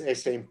served as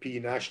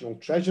SNP National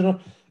Treasurer.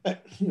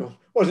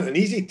 Wasn't an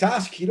easy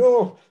task,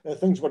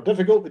 things were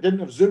difficult. We didn't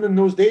have Zoom in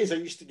those days. I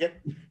used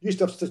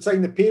to have to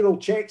sign the payroll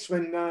checks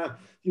when,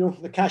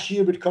 the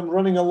cashier would come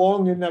running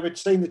along, and I would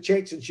sign the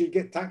checks, and she'd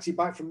get taxi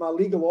back from my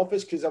legal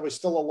office, because I was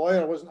still a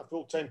lawyer. I wasn't a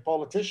full-time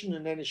politician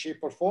in any shape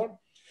or form.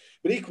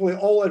 But equally,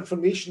 all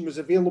information was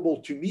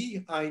available to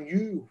me. I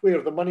knew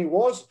where the money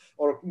was,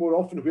 or more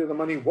often where the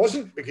money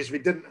wasn't, because we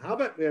didn't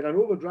have it. We had an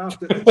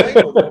overdraft at the time,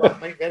 although that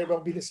might very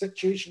well be the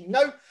situation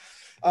now.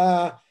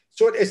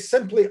 So it is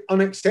simply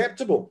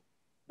unacceptable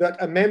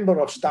that a member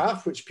of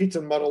staff, which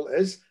Peter Murrell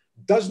is,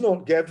 does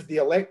not give the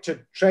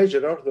elected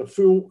treasurer the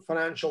full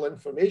financial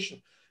information.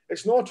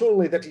 It's not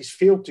only that he's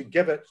failed to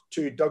give it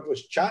to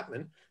Douglas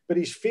Chapman, but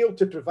he's failed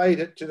to provide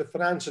it to the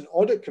Finance and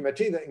Audit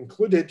Committee that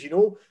included,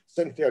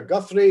 Cynthia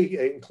Guthrie,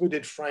 it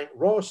included Frank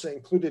Ross, it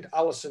included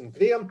Alison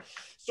Graham.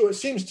 So it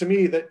seems to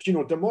me that,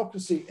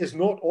 democracy is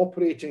not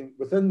operating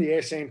within the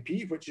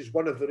SNP, which is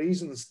one of the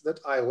reasons that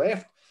I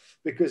left,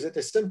 because it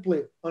is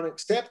simply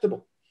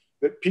unacceptable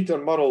that Peter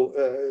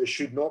Murrell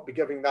should not be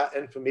giving that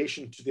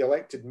information to the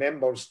elected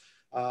members.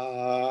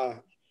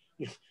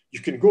 You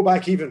can go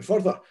back even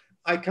further.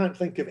 I can't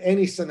think of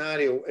any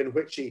scenario in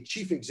which a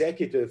chief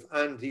executive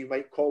and you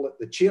might call it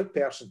the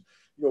chairperson,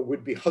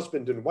 would be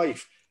husband and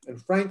wife.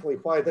 And frankly,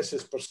 why this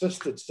has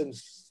persisted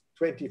since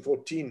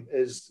 2014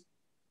 is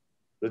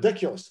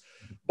ridiculous.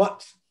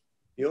 But,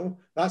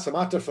 that's a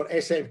matter for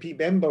SNP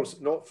members,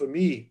 not for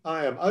me.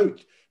 I am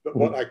out. But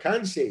what I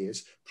can say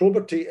is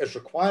probity is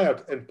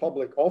required in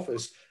public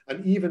office,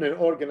 and even in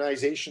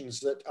organizations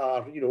that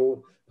are,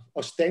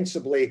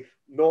 ostensibly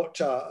not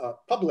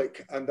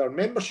public and are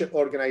membership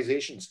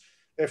organizations.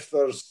 If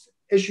there's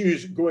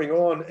issues going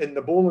on in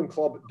the bowling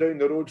club down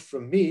the road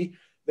from me,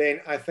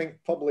 then I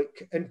think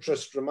public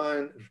interest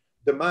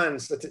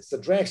demands that it's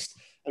addressed.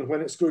 And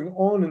when it's going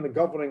on in the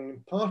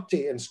governing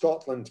party in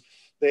Scotland,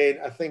 then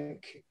I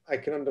think I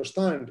can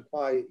understand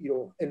why,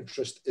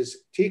 interest is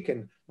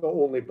taken not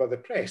only by the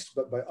press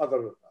but by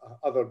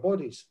other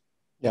bodies.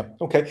 Yeah.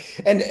 Okay.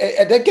 And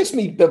that gets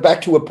me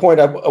back to a point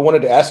I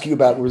wanted to ask you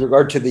about with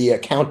regard to the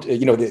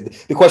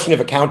the question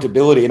of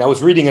accountability. And I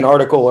was reading an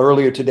article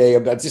earlier today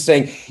about just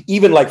saying,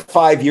 even like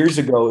 5 years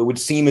ago, it would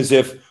seem as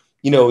if,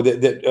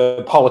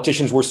 that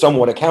politicians were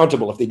somewhat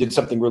accountable. If they did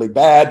something really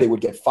bad, they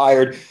would get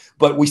fired.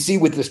 But we see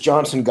with this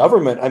Johnson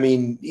government,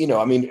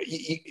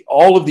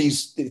 all of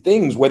these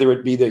things, whether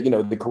it be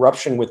the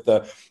corruption with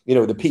the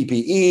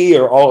PPE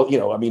or all,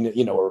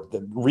 or the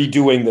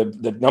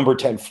redoing the number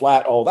 10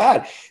 flat, all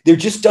that, there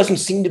just doesn't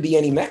seem to be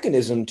any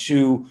mechanism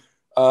to,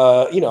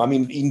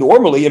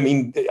 normally,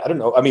 I don't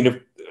know.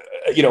 If,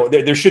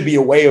 there should be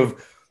a way of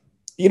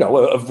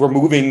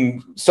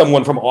removing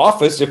someone from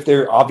office if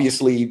they're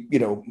obviously,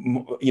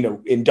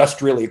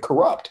 industrially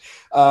corrupt.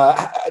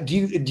 Do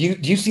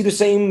you see the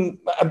same?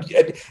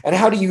 And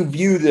how do you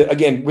view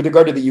again, with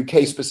regard to the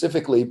UK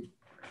specifically,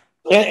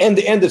 and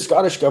the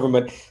Scottish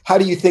government, how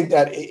do you think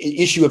that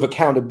issue of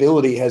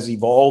accountability has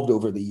evolved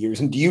over the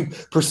years? And do you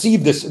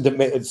perceive the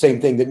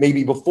same thing, that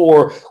maybe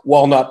before,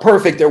 while not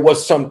perfect, there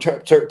was some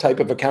type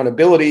of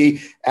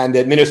accountability, and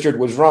the minister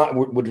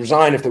would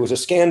resign if there was a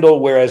scandal,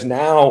 whereas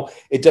now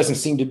it doesn't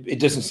seem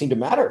to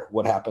matter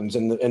what happens,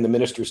 and the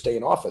ministers stay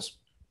in office?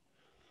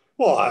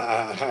 Well,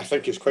 I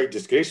think it's quite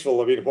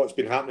disgraceful. What's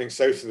been happening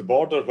south of the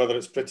border, whether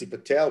it's Priti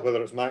Patel, whether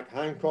it's Mac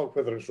Hancock,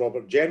 whether it's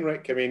Robert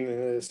Jenrick,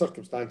 the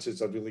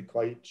circumstances are really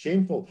quite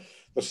shameful.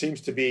 There seems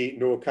to be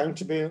no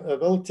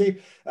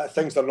accountability.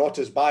 Things are not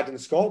as bad in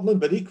Scotland,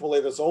 but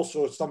equally there's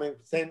also some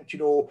extent,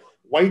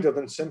 wider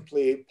than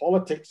simply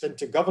politics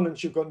into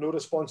governance. You've got no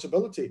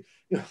responsibility.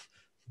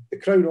 The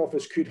Crown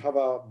Office could have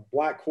a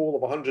black hole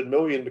of 100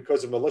 million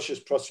because of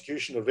malicious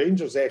prosecution of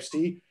Rangers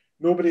FC.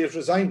 Nobody has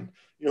resigned.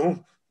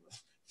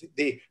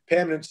 The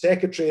Permanent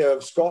Secretary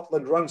of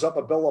Scotland runs up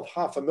a bill of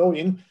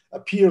 $500,000,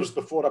 appears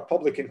before a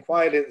public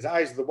inquiry in the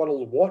eyes of the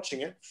world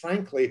watching it.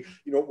 Frankly,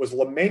 it was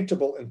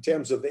lamentable in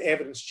terms of the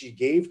evidence she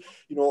gave.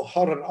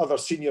 Her and other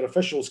senior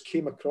officials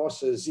came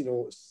across as,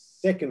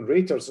 second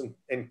raters and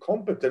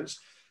incompetence,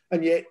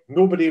 and yet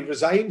nobody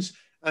resigns,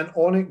 and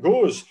on it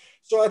goes.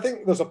 So I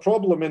think there's a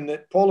problem in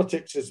that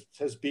politics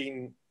has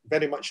been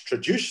very much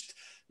traduced.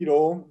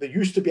 There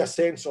used to be a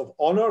sense of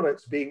honour.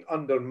 It's being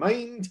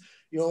undermined.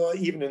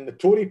 Even in the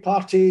Tory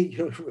party,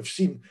 we've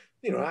seen,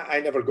 I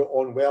never got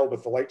on well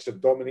with the likes of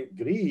Dominic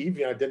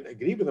Grieve. I didn't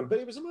agree with him, but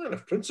he was a man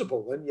of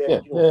principle, and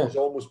yet, he's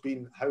almost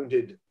been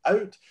hounded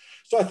out.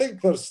 So I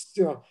think there's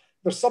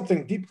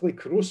something deeply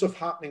corrosive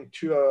happening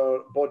to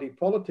our body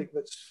politic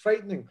that's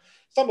frightening.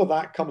 Some of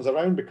that comes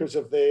around because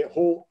of the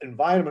whole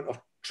environment of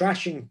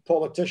trashing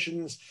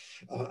politicians,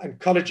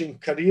 encouraging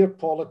career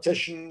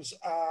politicians,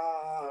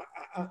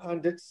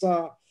 and it's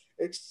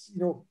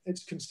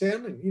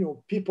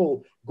concerning.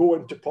 People go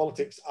into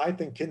politics, I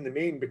think, in the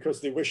main because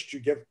they wish to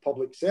give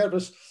public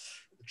service.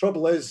 The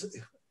trouble is,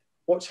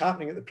 what's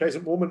happening at the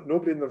present moment,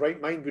 nobody in the right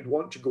mind would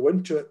want to go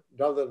into it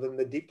rather than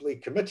the deeply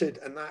committed,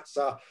 and that's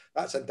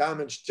a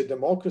damage to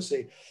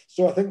democracy.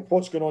 So I think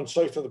what's going on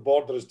south of the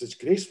border is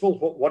disgraceful.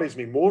 What worries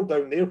me more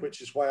down there,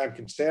 which is why I'm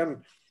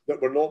concerned that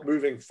we're not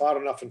moving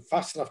far enough and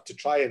fast enough to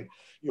try and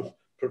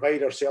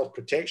provide ourselves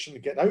protection to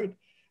get out.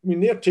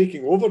 They're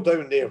taking over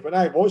down there. When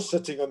I was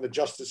sitting on the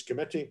Justice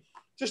Committee,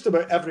 just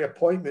about every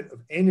appointment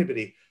of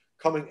anybody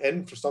coming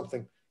in for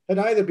something had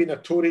either been a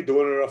Tory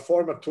donor or a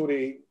former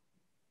Tory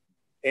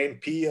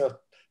MP. Or,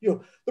 there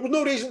was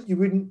no reason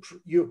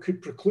you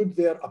could preclude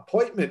their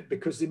appointment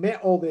because they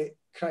met all the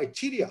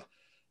criteria.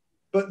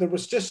 But there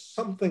was just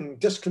something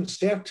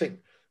disconcerting,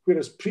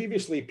 whereas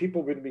previously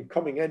people would have been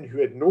coming in who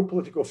had no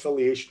political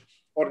affiliation,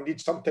 or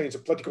indeed sometimes a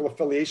political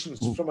affiliations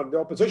from the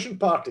opposition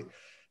party.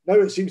 Now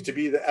it seems to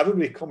be that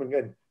everybody coming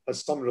in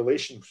has some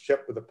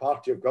relationship with the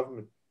party or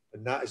government,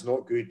 and that is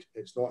not good.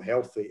 It's not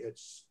healthy.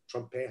 It's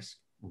Trump-esque.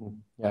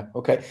 Yeah.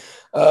 Okay.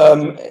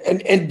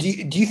 And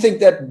do you think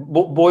that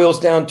boils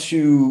down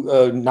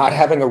to not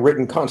having a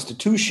written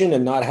constitution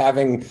and not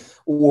having,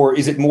 or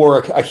is it more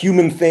a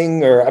human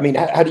thing? Or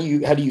how do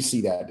you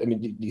see that? Do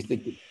you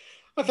think?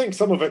 I think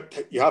some of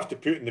it you have to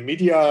put in the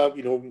media.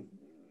 In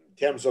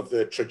terms of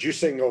the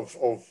traducing of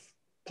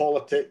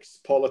politics,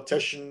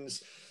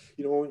 politicians.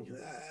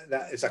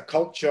 That is a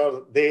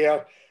culture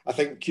there. I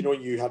think,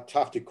 you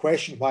have to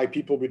question why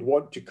people would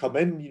want to come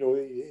in,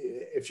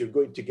 if you're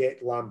going to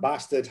get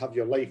lambasted, have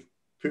your life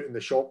put in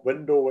the shop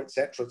window,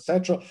 etc.,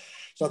 etc.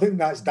 So I think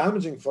that's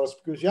damaging for us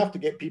because you have to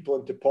get people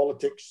into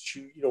politics,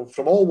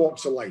 from all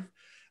walks of life.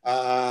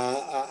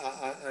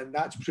 And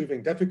that's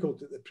proving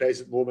difficult at the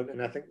present moment.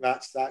 And I think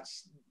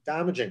that's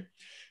damaging.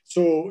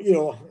 So,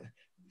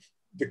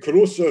 the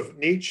corrosive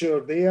nature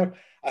there,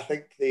 I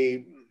think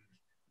the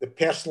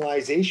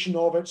personalization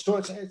of it. So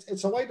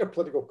it's a wider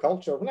political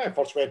culture. When I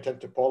first went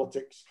into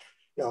politics,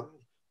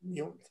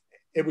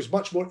 it was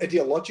much more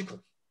ideological.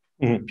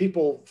 Mm-hmm.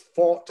 People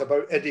fought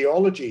about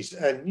ideologies,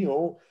 and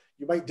you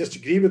might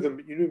disagree with them,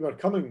 but you knew they were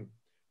coming.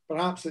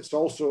 perhaps it's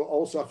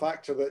also a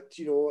factor that,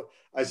 you know,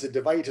 as the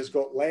divide has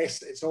got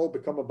less, it's all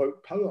become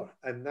about power,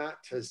 and that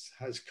has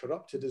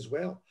corrupted as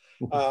well.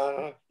 You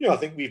know, I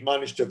think we've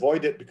managed to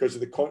avoid it because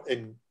of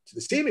to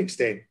the same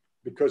extent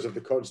because of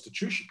the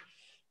Constitution.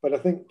 But I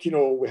think, you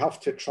know, we have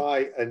to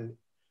try and,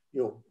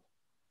 you know,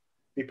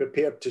 be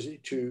prepared to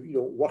you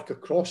know, work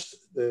across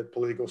the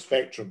political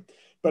spectrum.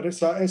 But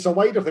it's a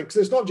wider thing, because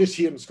it's not just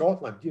here in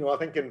Scotland. You know, I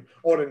think in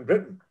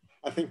Britain,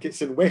 I think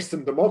it's in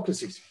Western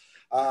democracies.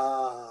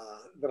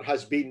 There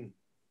has been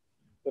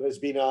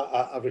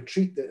a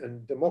retreat,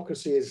 and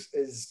democracy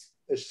is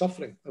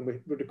suffering, and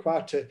we're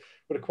required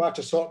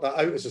to sort that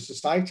out as a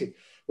society.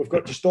 We've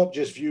got to stop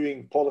just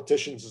viewing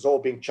politicians as all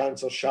being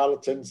chance or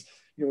charlatans.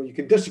 You know, you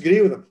can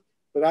disagree with them,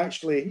 but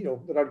actually, you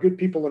know, there are good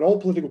people in all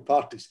political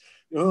parties.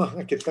 You know,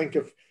 I could think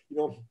of, you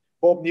know,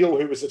 Bob Neill,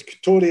 who was a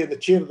Tory and the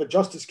chair of the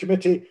Justice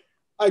Committee.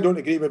 I don't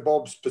agree with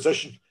Bob's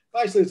position.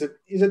 Actually,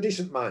 he's a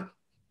decent man.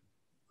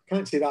 I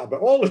can't say that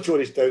about all the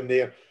Tories down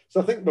there. So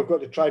I think we've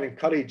got to try and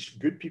encourage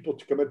good people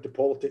to come into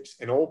politics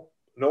in all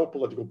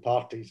political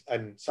parties.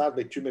 And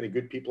sadly, too many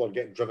good people are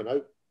getting driven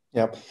out.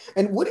 Yeah.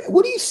 And what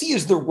do you see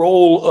as the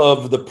role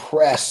of the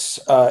press,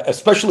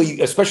 especially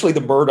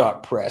the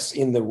Murdoch press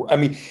I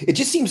mean, it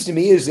just seems to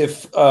me as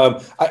if,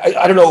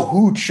 I don't know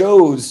who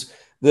chose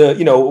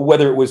you know,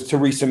 whether it was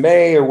Theresa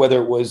May or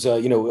whether it was,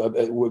 you know,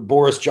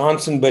 Boris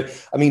Johnson, but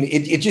I mean,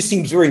 it just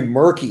seems very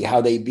murky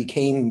how they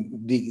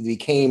became,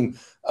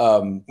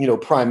 you know,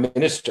 prime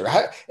minister.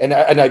 And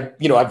I,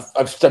 you know,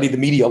 I've studied the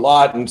media a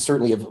lot, and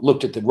certainly have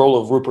looked at the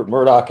role of Rupert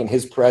Murdoch and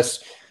his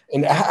press.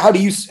 And how do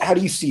you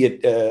see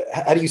it?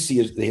 How do you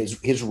see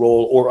his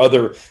role, or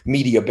other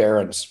media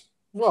barons?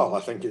 Well, I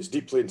think it's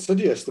deeply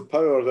insidious. The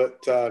power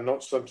that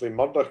not simply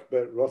Murdoch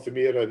but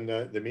Rothermere and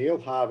the Mail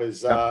have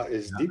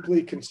is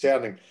deeply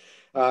concerning.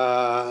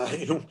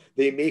 You know,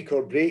 they make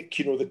or break,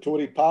 you know, the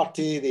Tory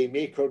party. They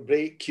make or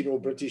break, you know,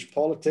 British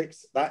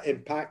politics. That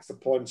impacts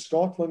upon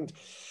Scotland.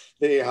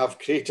 They have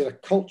created a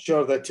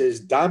culture that is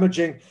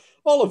damaging.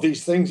 All of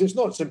these things. It's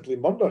not simply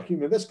Murdoch. You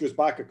know, this goes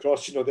back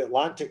across, you know, the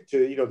Atlantic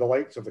to, you know, the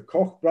likes of the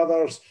Koch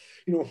brothers.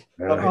 You know,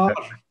 there are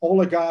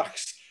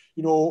oligarchs,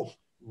 you know,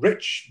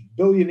 rich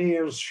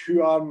billionaires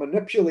who are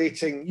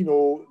manipulating, you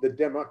know, the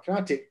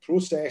democratic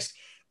process,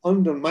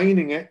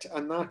 undermining it,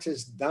 and that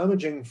is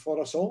damaging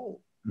for us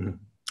all. Mm-hmm.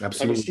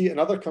 Absolutely. And we see it in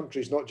other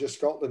countries, not just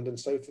Scotland and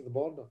south of the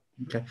border.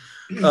 Okay.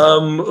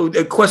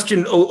 A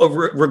question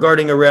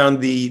regarding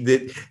around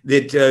basically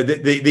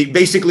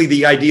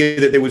the idea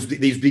that there was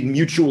these big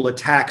mutual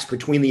attacks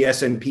between the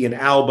SNP and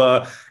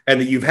Alba, and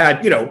that you've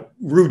had, you know,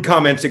 rude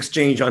comments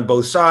exchanged on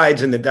both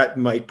sides, and that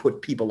might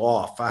put people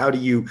off. Do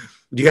you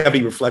have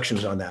any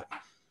reflections on that?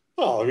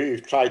 Well,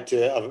 we've tried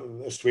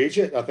to assuage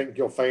it. I think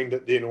you'll find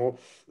that, you know,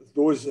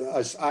 those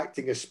as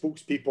acting as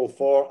spokespeople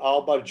for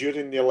Alba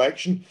during the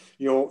election,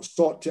 you know,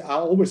 sought to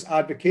always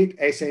advocate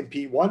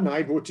SNP won.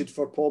 I voted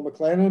for Paul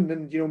McLennan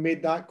and, you know,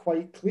 made that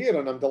quite clear,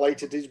 and I'm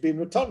delighted he's been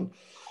returned.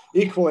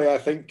 Equally, I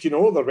think, you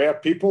know, there were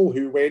people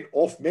who went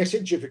off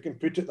message, if you can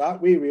put it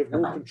that way. We have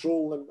no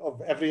control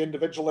of every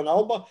individual in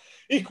Alba.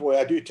 Equally,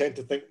 I do tend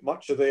to think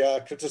much of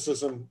the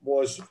criticism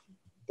was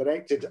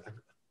directed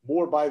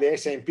more by the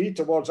SNP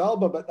towards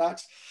Alba, but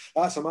that's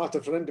a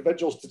matter for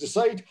individuals to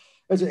decide.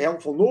 Is it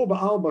helpful? No,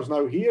 but Alba's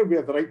now here. We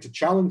have the right to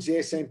challenge the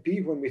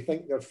SNP when we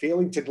think they're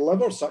failing to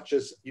deliver, such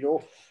as, you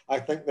know, I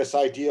think this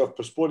idea of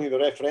postponing the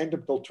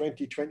referendum till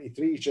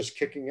 2023 is just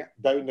kicking it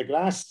down the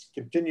grass,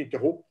 continuing to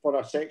hope for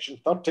a Section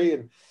 30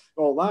 and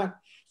all that.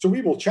 So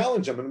we will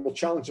challenge them, and we'll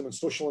challenge them on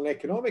social and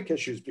economic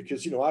issues,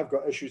 because, you know, I've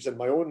got issues in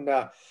my own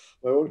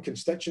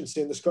constituency,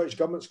 and the Scottish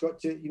government's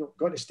got to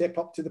step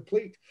up to the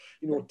plate.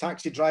 You know,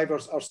 taxi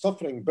drivers are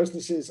suffering,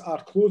 businesses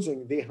are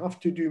closing, they have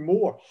to do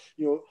more.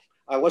 You know,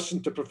 I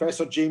listened to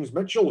Professor James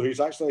Mitchell, who's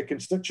actually a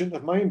constituent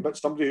of mine, but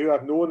somebody who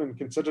I've known and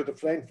considered a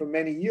friend for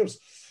many years.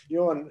 You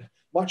know, and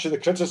much of the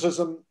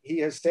criticism he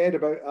has said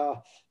about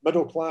a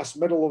middle-class,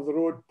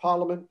 middle-of-the-road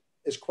parliament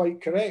is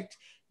quite correct.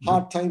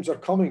 Hard times are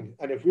coming,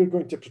 and if we're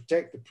going to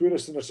protect the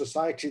poorest in our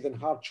society, then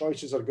hard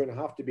choices are going to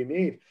have to be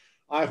made.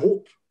 I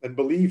hope and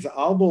believe that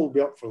Alba will be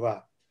up for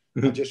that.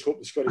 I just hope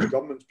the Scottish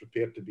government's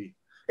prepared to be.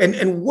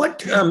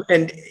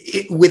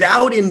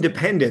 Without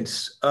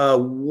independence,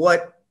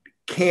 what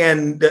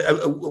can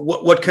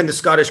the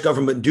Scottish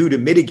government do to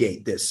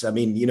mitigate this? I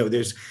mean, you know,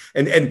 there's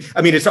and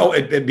I mean, it's all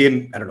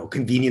been, I don't know,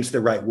 convenience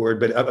the right word,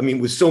 but I mean,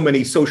 with so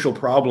many social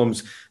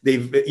problems,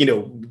 they've, you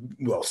know,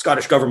 well,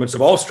 Scottish governments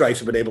of all stripes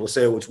have been able to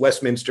say, oh, it's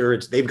Westminster,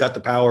 they've got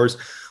the powers.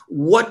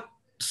 What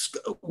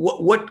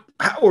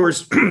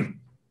powers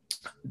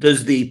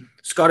does the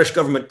Scottish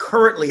government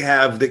currently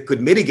have that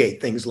could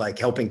mitigate things like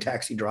helping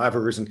taxi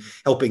drivers and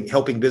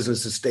helping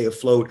businesses stay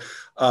afloat,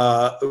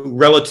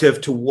 relative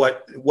to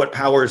what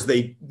powers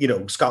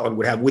Scotland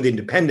would have with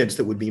independence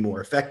that would be more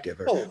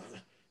effective? Well,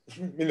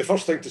 I mean, the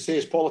first thing to say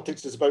is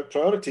politics is about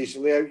priorities.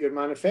 You lay out your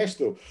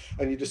manifesto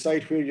and you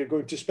decide where you're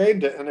going to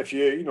spend it. And if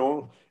you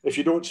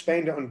don't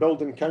spend it on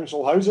building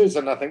council houses,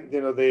 and I think,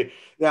 you know, the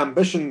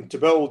ambition to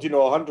build,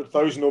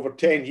 100,000 over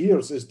 10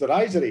 years is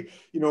derisory.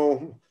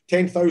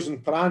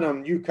 10,000 per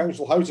annum new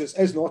council houses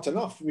is not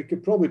enough. We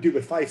could probably do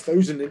with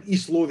 5,000 in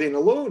East Lothian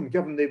alone,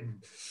 given the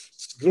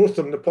growth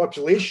in the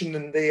population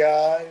and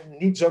the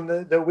needs on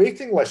the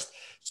waiting list.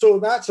 So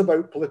that's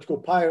about political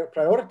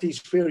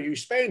priorities, where you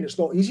spend. It's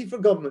not easy for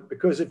government,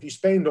 because if you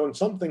spend on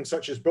something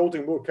such as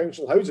building more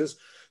council houses,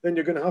 then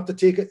you're going to have to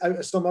take it out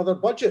of some other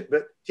budget.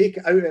 But take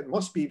it out it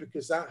must be,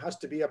 because that has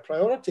to be a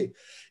priority.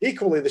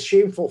 Equally, the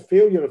shameful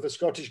failure of the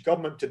Scottish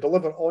Government to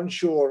deliver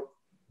onshore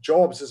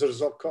jobs as a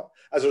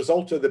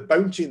result of the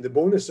bounty and the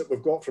bonus that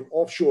we've got from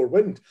offshore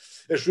wind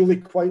is really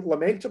quite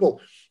lamentable.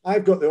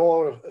 I've got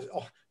the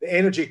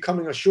energy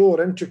coming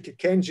ashore into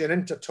Kilkenny and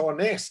into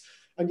Torness,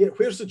 and yet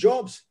where's the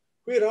jobs?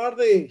 Where are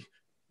they?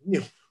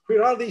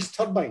 Where are these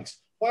turbines?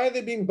 Why are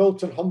they being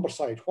built in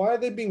Humberside? Why are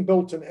they being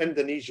built in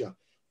Indonesia?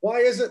 Why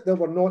is it that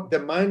we're not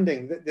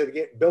demanding that they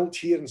get built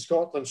here in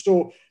Scotland?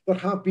 So there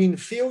have been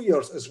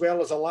failures as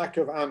well as a lack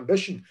of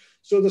ambition.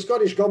 So the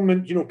Scottish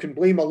Government, can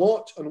blame a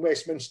lot on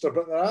Westminster,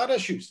 but there are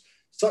issues,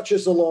 such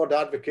as the Lord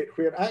Advocate,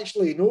 where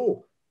actually,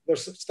 no,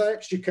 there's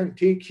steps you can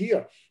take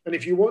here. And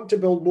if you want to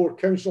build more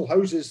council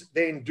houses,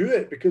 then do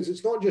it, because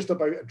it's not just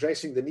about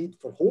addressing the need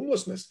for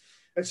homelessness.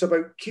 It's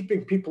about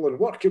keeping people in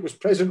work. It was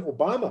President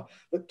Obama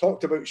that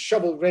talked about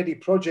shovel-ready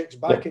projects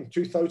back in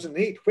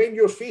 2008. When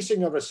you're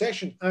facing a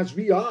recession, as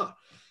we are,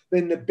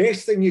 then the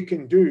best thing you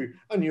can do,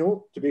 and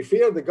to be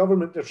fair, the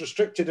government is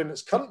restricted in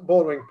its current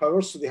borrowing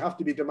powers, so they have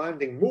to be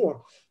demanding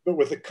more. But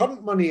with the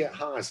current money it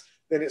has,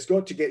 then it's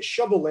got to get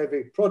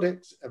shovel-ready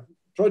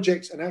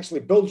projects and actually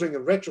building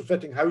and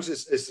retrofitting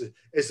houses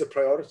is the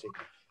priority.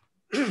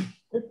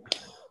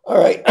 All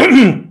right.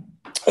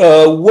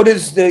 What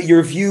is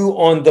your view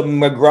on the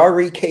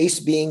McGrory case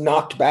being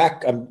knocked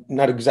back? I'm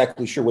not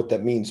exactly sure what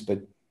that means,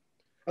 but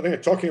I think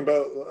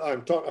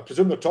I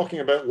presume they're talking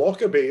about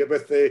Lockerbie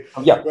with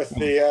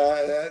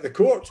the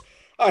court.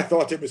 I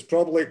thought it was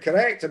probably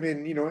correct. I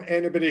mean,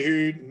 anybody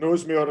who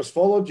knows me or has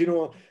followed,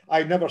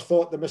 I never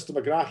thought that Mr.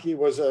 McGrahy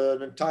was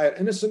an entire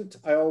innocent.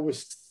 I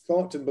always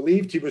thought and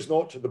believed he was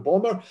not the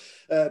bomber,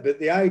 but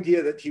the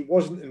idea that he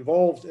wasn't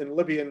involved in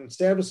Libyan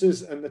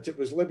services and that it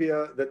was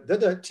Libya that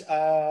did it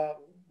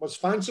was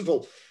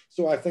fanciful.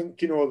 So I think,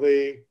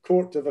 the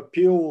Court of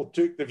Appeal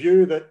took the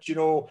view that,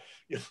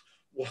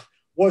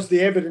 was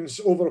the evidence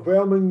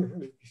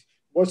overwhelming?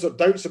 Was there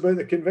doubts about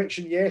the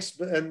conviction? Yes,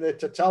 but in the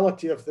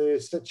totality of the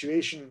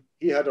situation,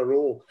 he had a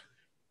role.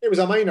 It was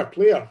a minor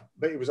player,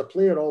 but he was a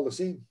player all the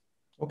same.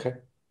 Okay.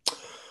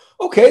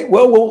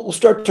 Well, we'll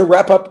start to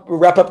wrap up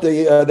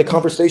the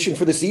conversation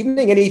for this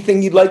evening.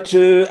 Anything you'd like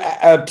to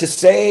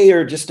say,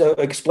 or just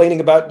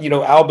explaining about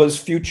Alba's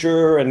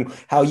future and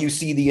how you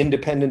see the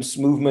independence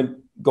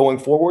movement going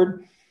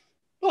forward?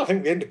 Well, I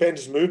think the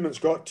independence movement's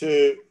got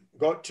to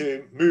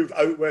move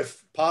out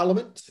with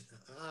Parliament,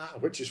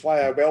 which is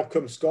why I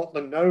welcome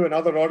Scotland Now and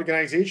other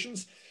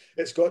organisations.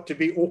 It's got to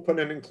be open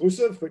and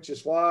inclusive, which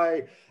is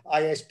why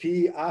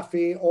ISP,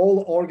 AFE,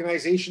 all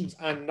organisations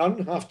and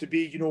none have to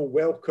be,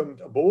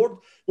 welcomed aboard.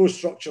 Those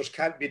structures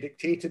can't be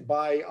dictated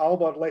by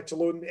Alba, let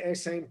alone the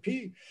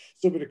SNP.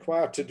 So we're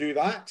required to do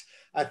that.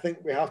 I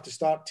think we have to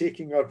start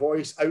taking our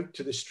voice out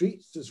to the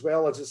streets, as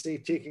well as, I say,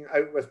 taking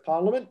out with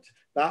Parliament.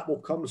 That will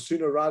come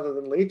sooner rather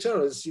than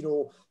later. As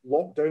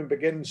lockdown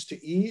begins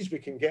to ease, we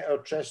can get our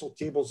trestle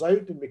tables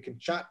out and we can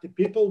chat to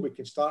people. We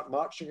can start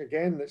marching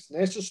again. That's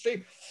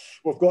necessary.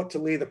 We've got to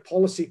lay the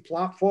policy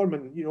platform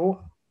and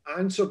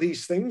answer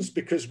these things,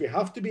 because we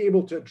have to be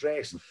able to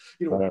address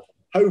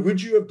how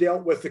would you have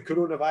dealt with the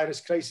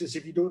coronavirus crisis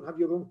if you don't have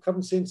your own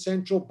currency and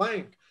central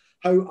bank?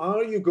 How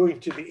are you going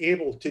to be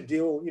able to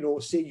deal,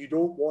 say you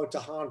don't want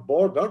a hard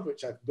border,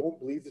 which I don't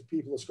believe the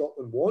people of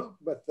Scotland want,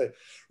 with the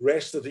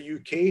rest of the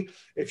UK,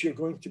 if you're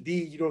going to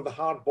be, the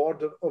hard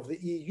border of the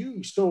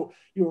EU. So,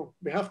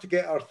 we have to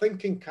get our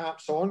thinking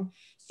caps on.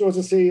 So as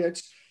I say,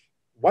 it's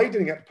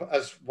widening it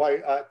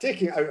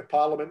taking it out of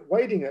Parliament,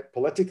 widening it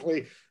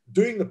politically,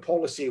 doing the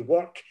policy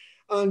work,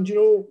 and,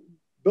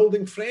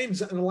 building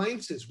friends and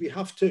alliances. We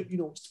have to,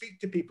 speak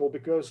to people,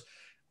 because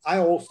I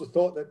also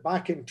thought that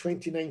back in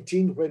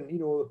 2019, when,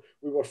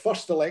 we were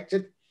first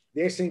elected,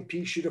 the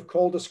SNP should have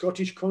called a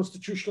Scottish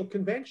Constitutional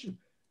Convention.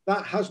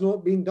 That has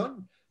not been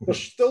done. There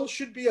still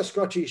should be a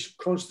Scottish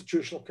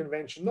Constitutional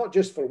Convention, not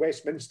just for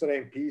Westminster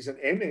MPs and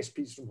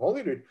MSPs from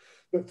Holyrood,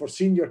 but for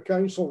senior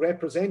council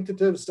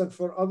representatives and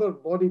for other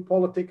body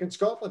politic in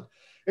Scotland.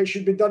 It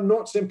should be done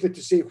not simply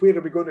to say, where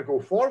are we going to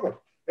go forward?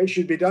 It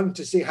should be done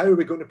to say, how are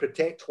we going to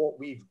protect what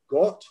we've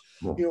got?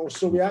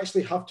 So we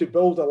actually have to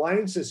build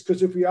alliances,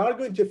 because if we are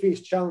going to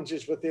face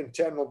challenges with the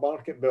internal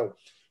market bill,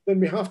 then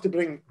we have to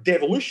bring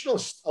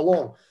devolutionists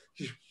along.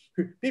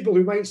 People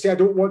who might say, I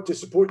don't want to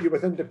support you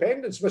with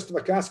independence, Mr.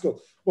 MacAskill.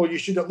 Well, you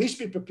should at least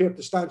be prepared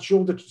to stand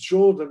shoulder to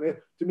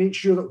shoulder to make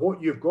sure that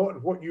what you've got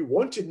and what you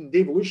wanted in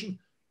devolution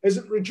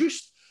isn't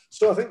reduced.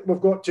 So I think we've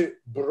got to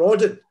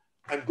broaden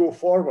and go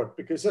forward,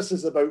 because this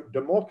is about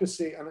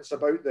democracy and it's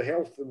about the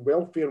health and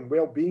welfare and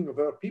well-being of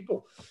our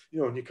people.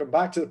 And you come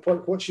back to the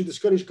point, what should the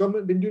Scottish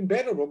Government been doing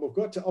better? Well, we've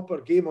got to up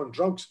our game on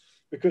drugs,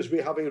 because we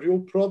have a real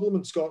problem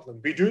in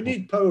Scotland. We do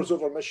need powers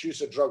over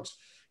misuse of drugs.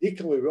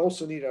 Equally, we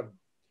also need a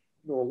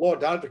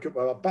Lord Advocate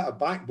with a bit of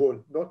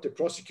backbone, not to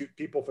prosecute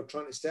people for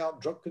trying to set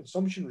up drug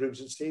consumption rooms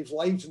and save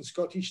lives in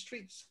Scottish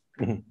streets.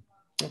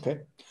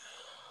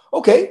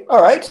 Okay.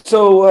 All right.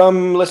 So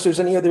unless there's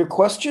any other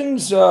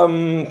questions,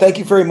 thank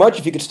you very much.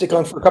 If you could stick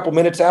on for a couple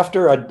minutes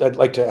after, I'd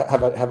like to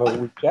have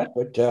a chat,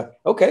 but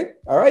okay.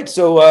 All right.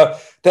 So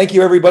thank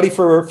you everybody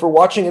for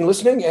watching and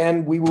listening,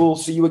 and we will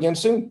see you again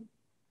soon.